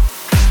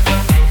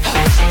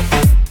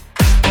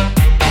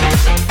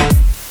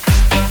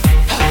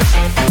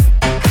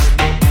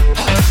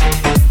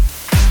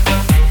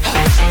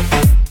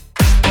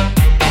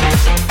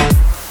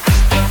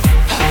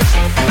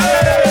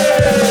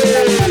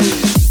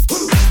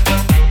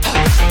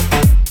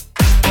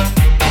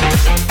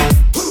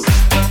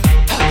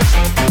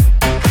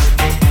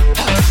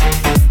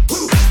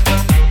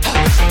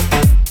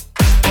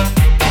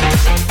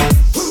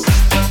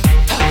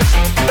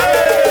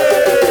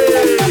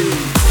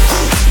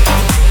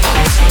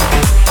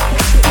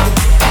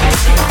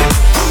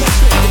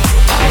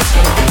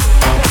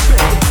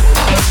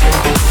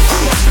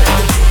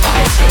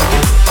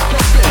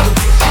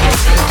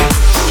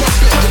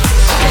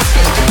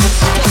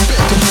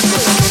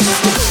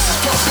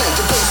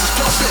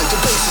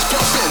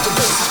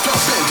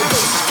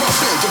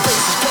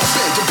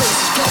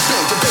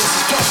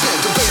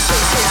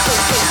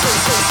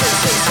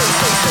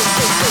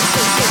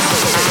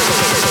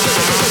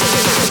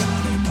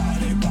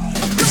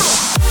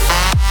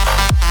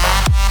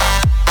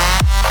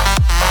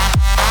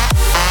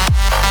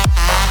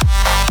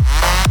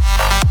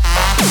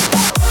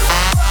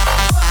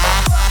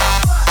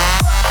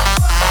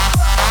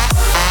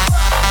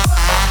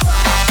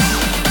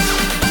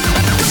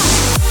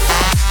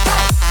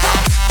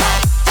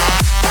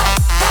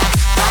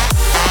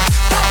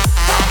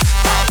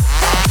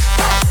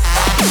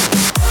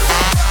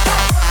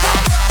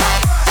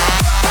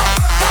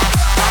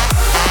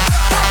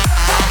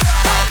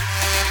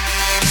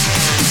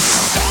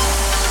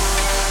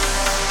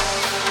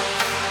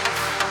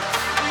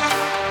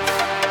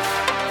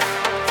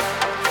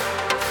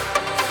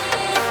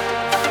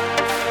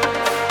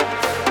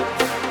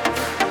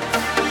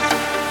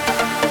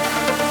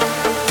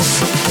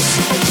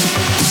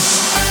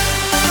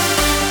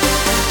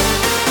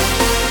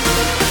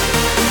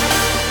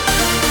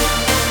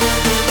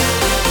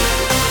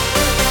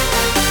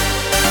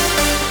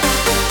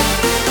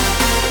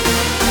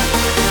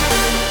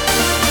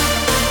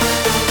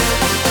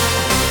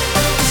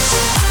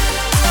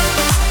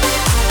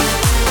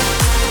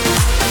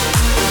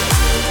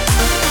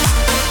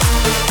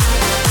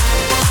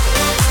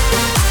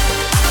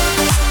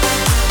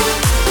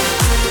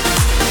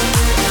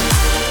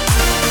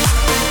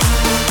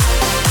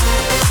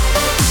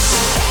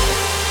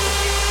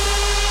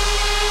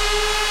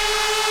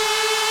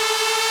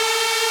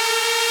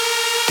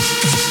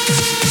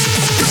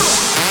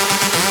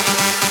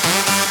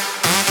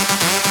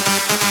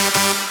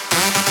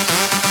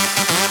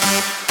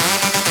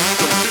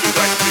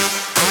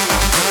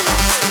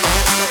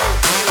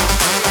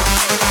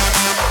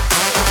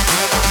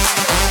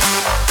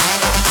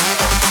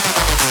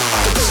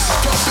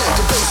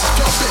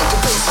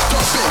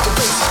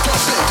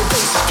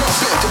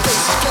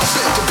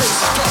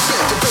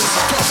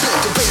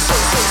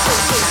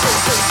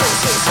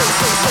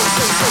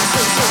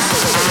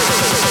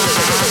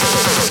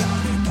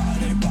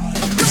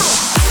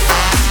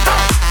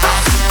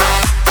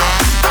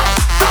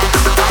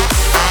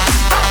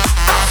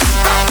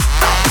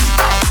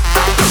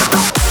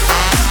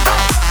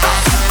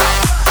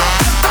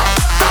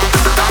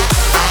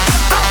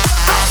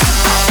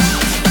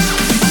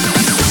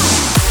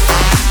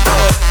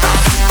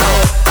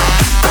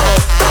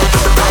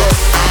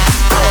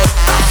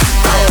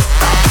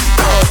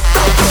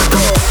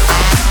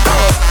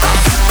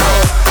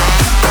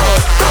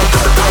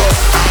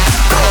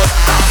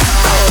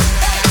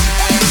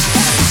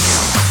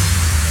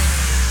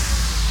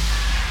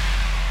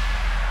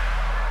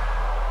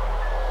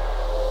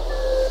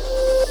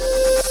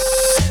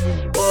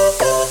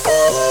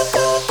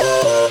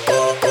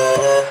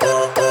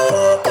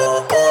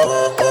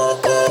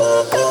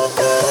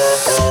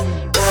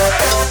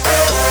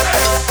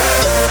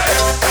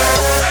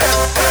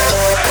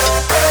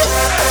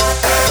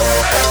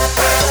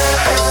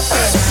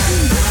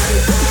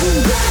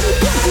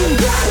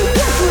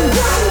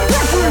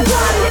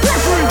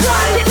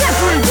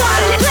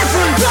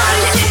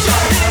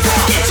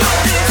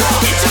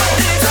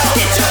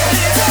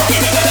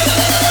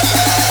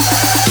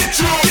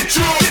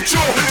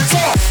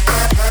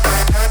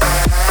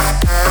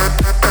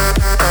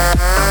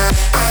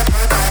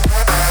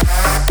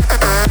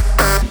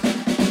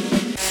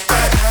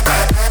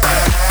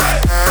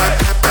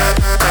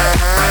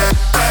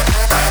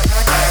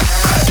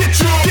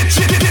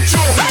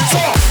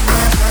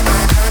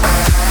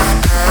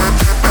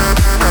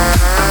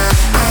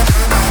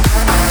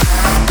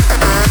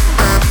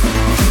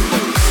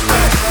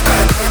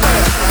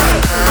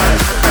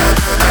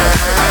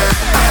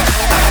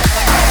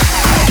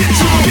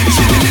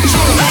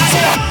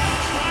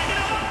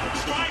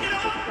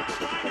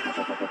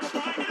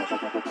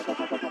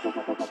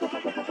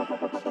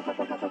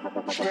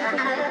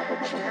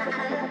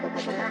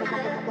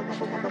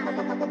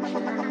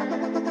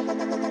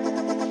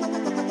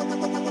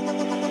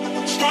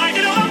 Strike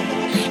it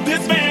up,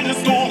 this band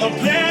is gonna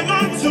play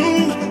my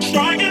tune.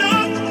 Strike it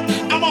up,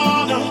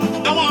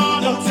 I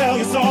wanna tell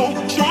you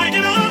so. Strike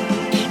it up,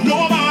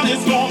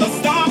 nobody's gonna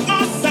stop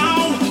my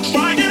sound.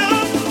 Strike it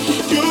up,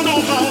 you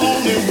know how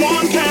only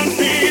one can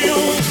feel.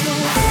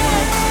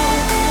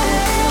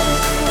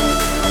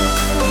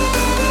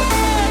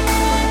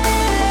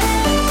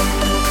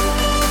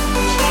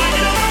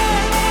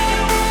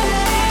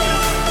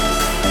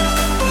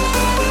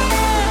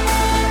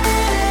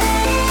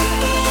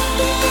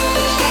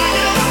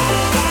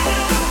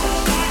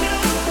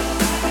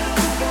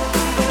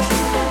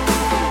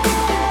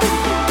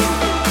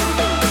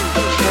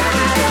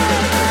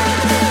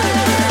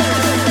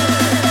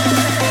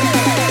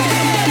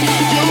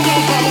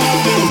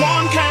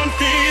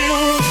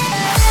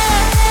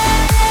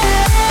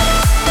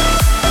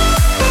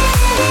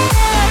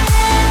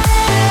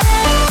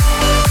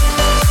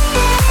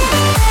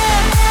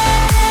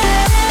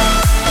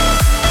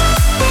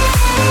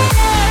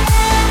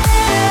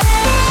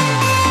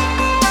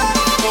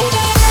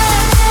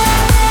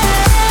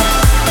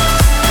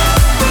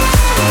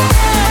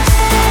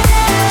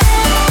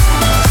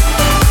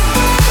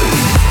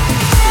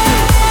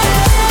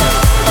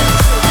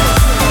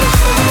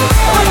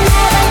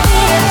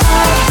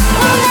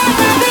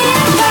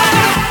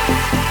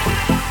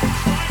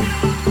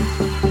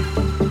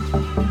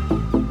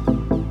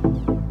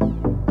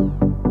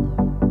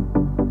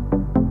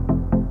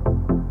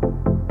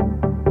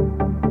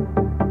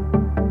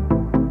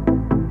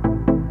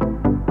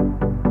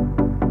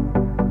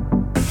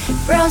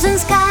 Frozen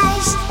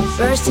skies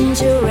burst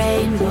into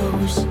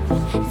rainbows.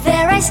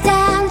 There I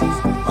stand,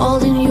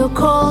 holding your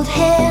cold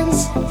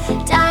hands.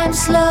 Time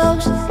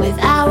slows with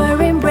our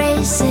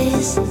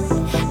embraces.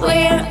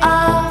 We're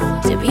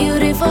off to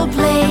beautiful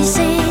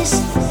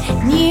places.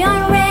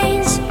 Neon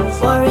rains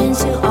pour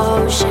into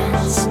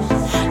oceans.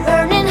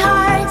 Burning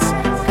hearts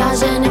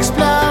cause an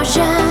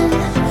explosion.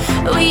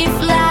 We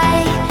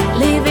fly,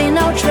 leaving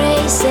no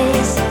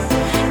traces.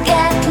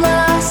 Get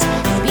lost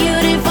in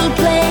beautiful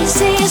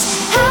places.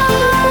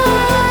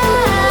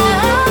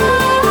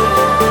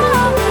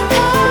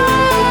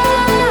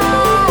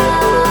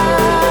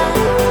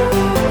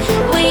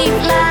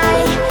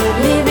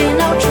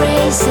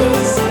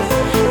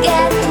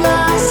 Get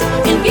lost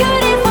in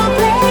beautiful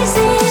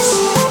places.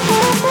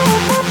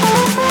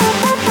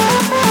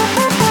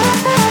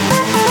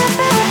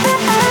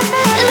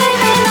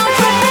 Leaving no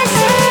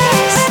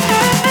traces.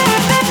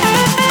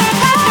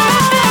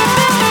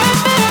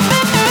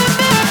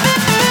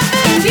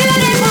 In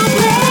beautiful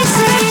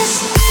places.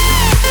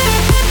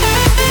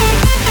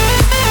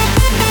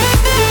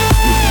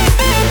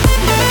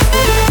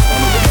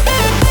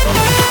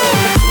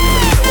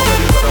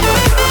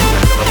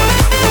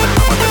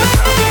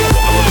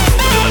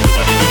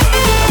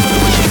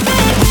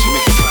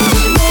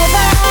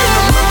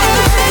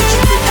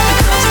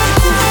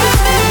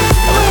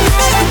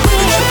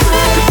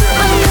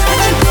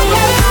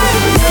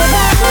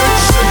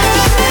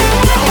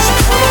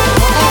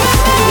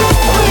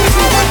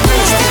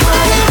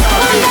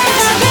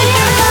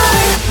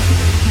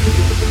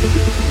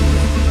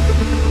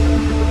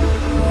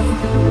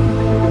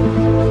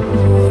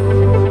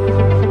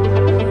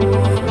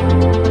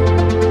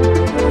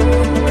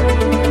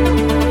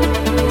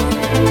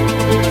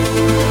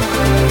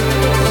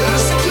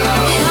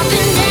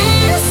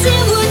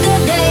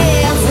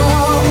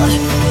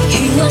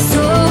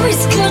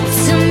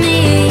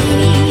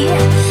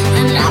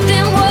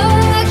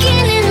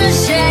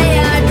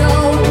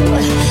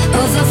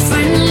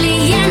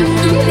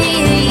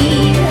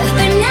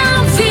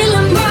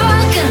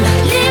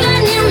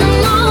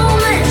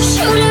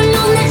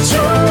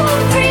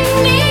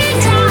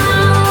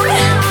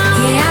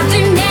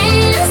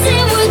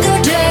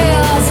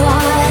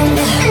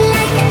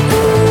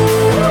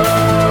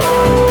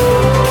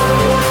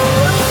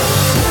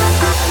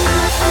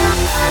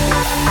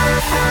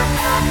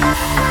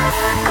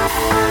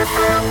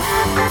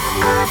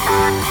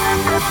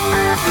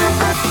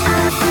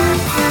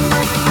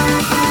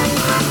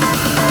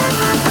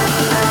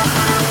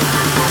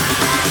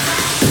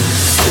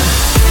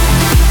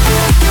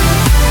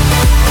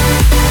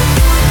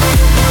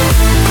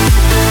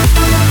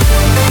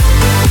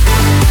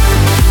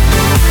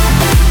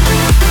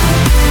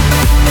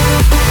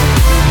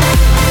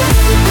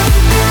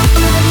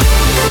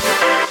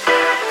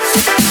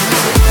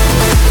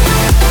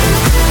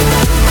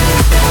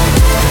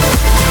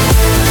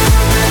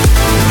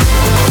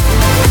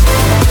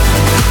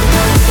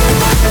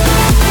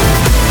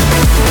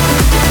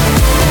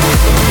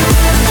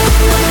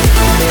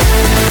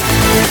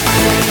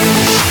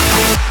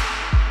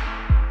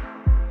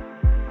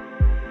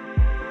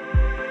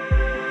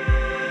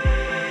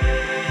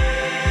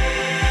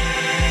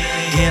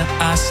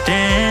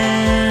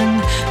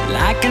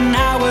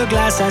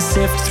 I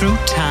sift through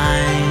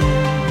time,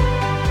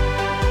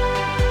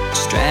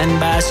 strand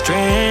by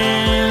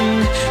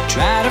strand,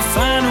 try to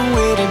find a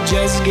way to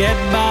just get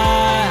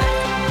by.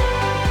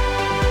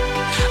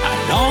 I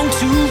long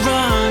to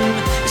run,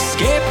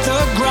 escape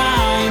the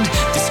grind.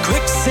 This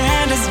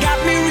quicksand has got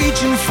me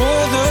reaching for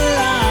the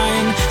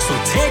line. So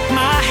take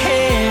my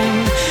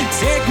hand,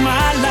 take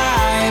my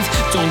life.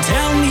 Don't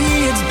tell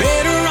me it's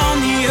better on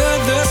the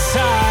other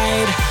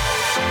side.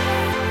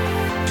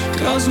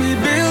 'Cause we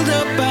build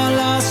up our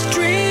lost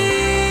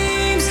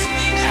dreams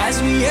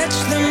as we etch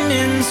them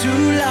into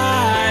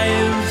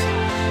life.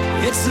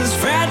 It's as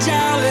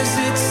fragile as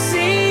it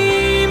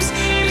seems,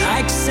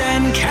 like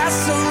sand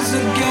castles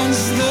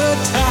against the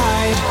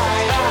tide.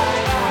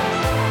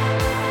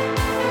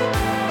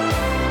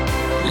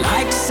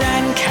 Like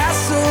sand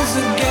castles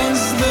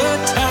against the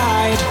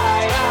tide.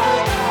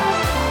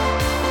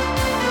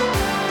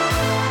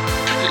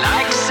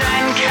 Like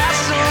sand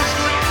castles.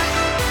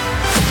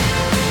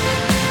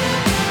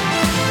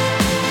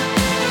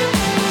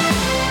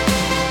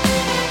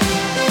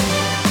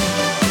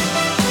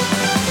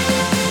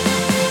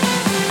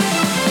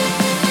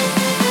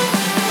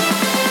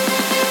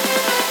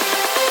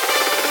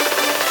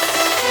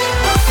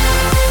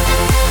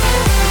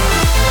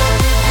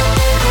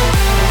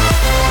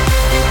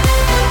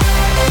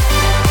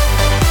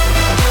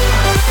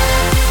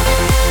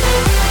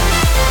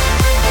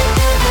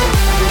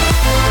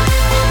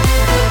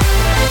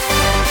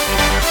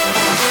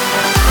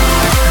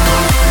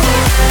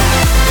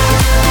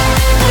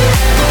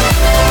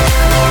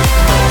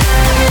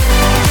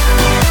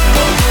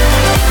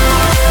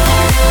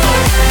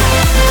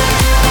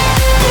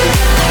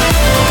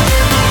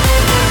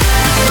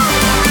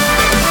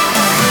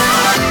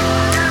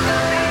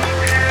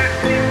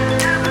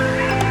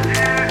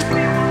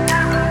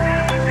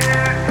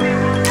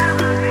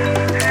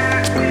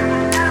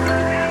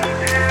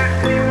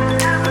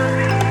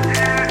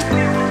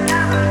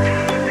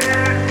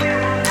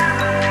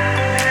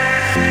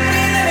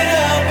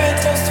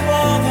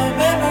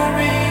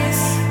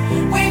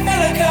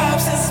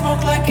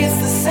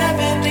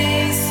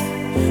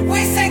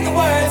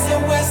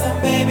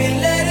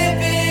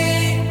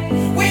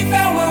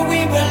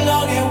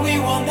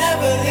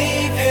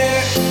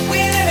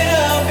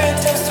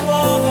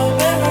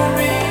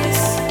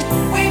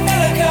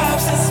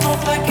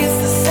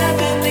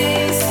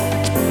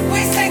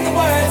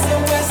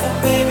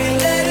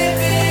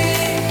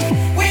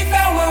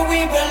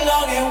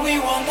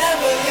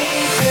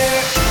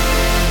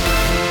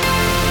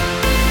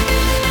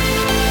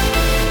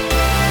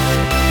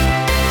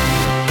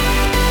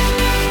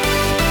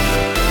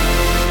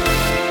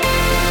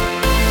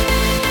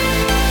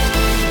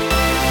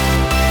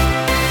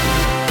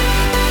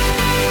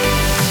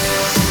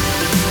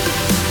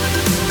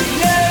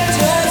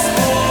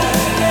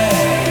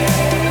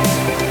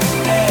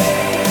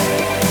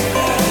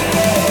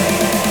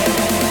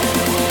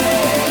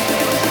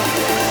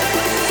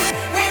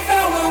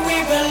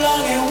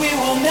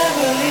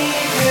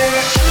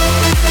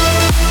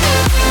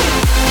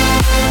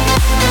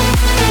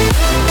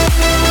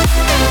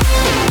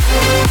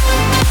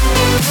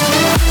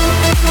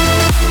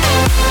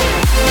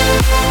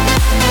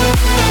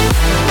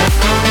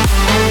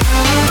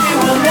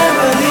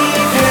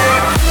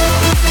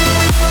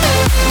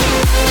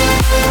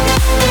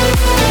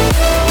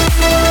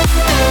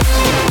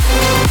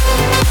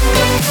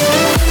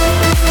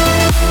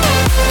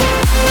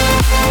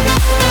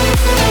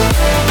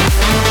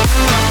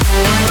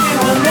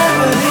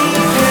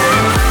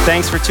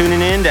 Thanks for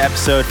tuning in to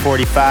episode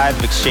 45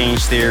 of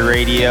Exchange Theory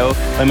Radio.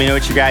 Let me know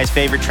what your guys'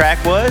 favorite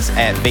track was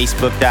at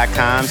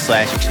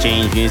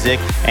facebook.com/exchange music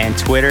and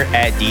Twitter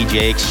at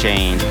DJ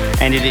Exchange.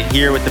 Ended it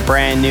here with the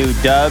brand new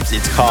Dubs.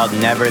 It's called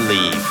Never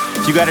Leave.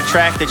 If you got a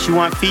track that you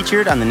want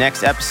featured on the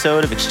next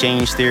episode of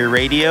Exchange Theory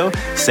Radio,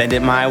 send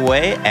it my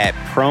way at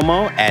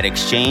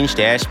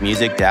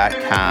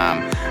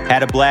promo@exchange-music.com.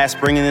 Had a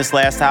blast bringing this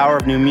last hour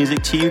of new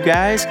music to you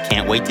guys.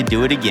 Can't wait to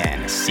do it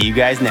again. See you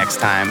guys next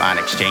time on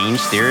Exchange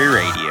Theory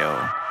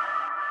Radio.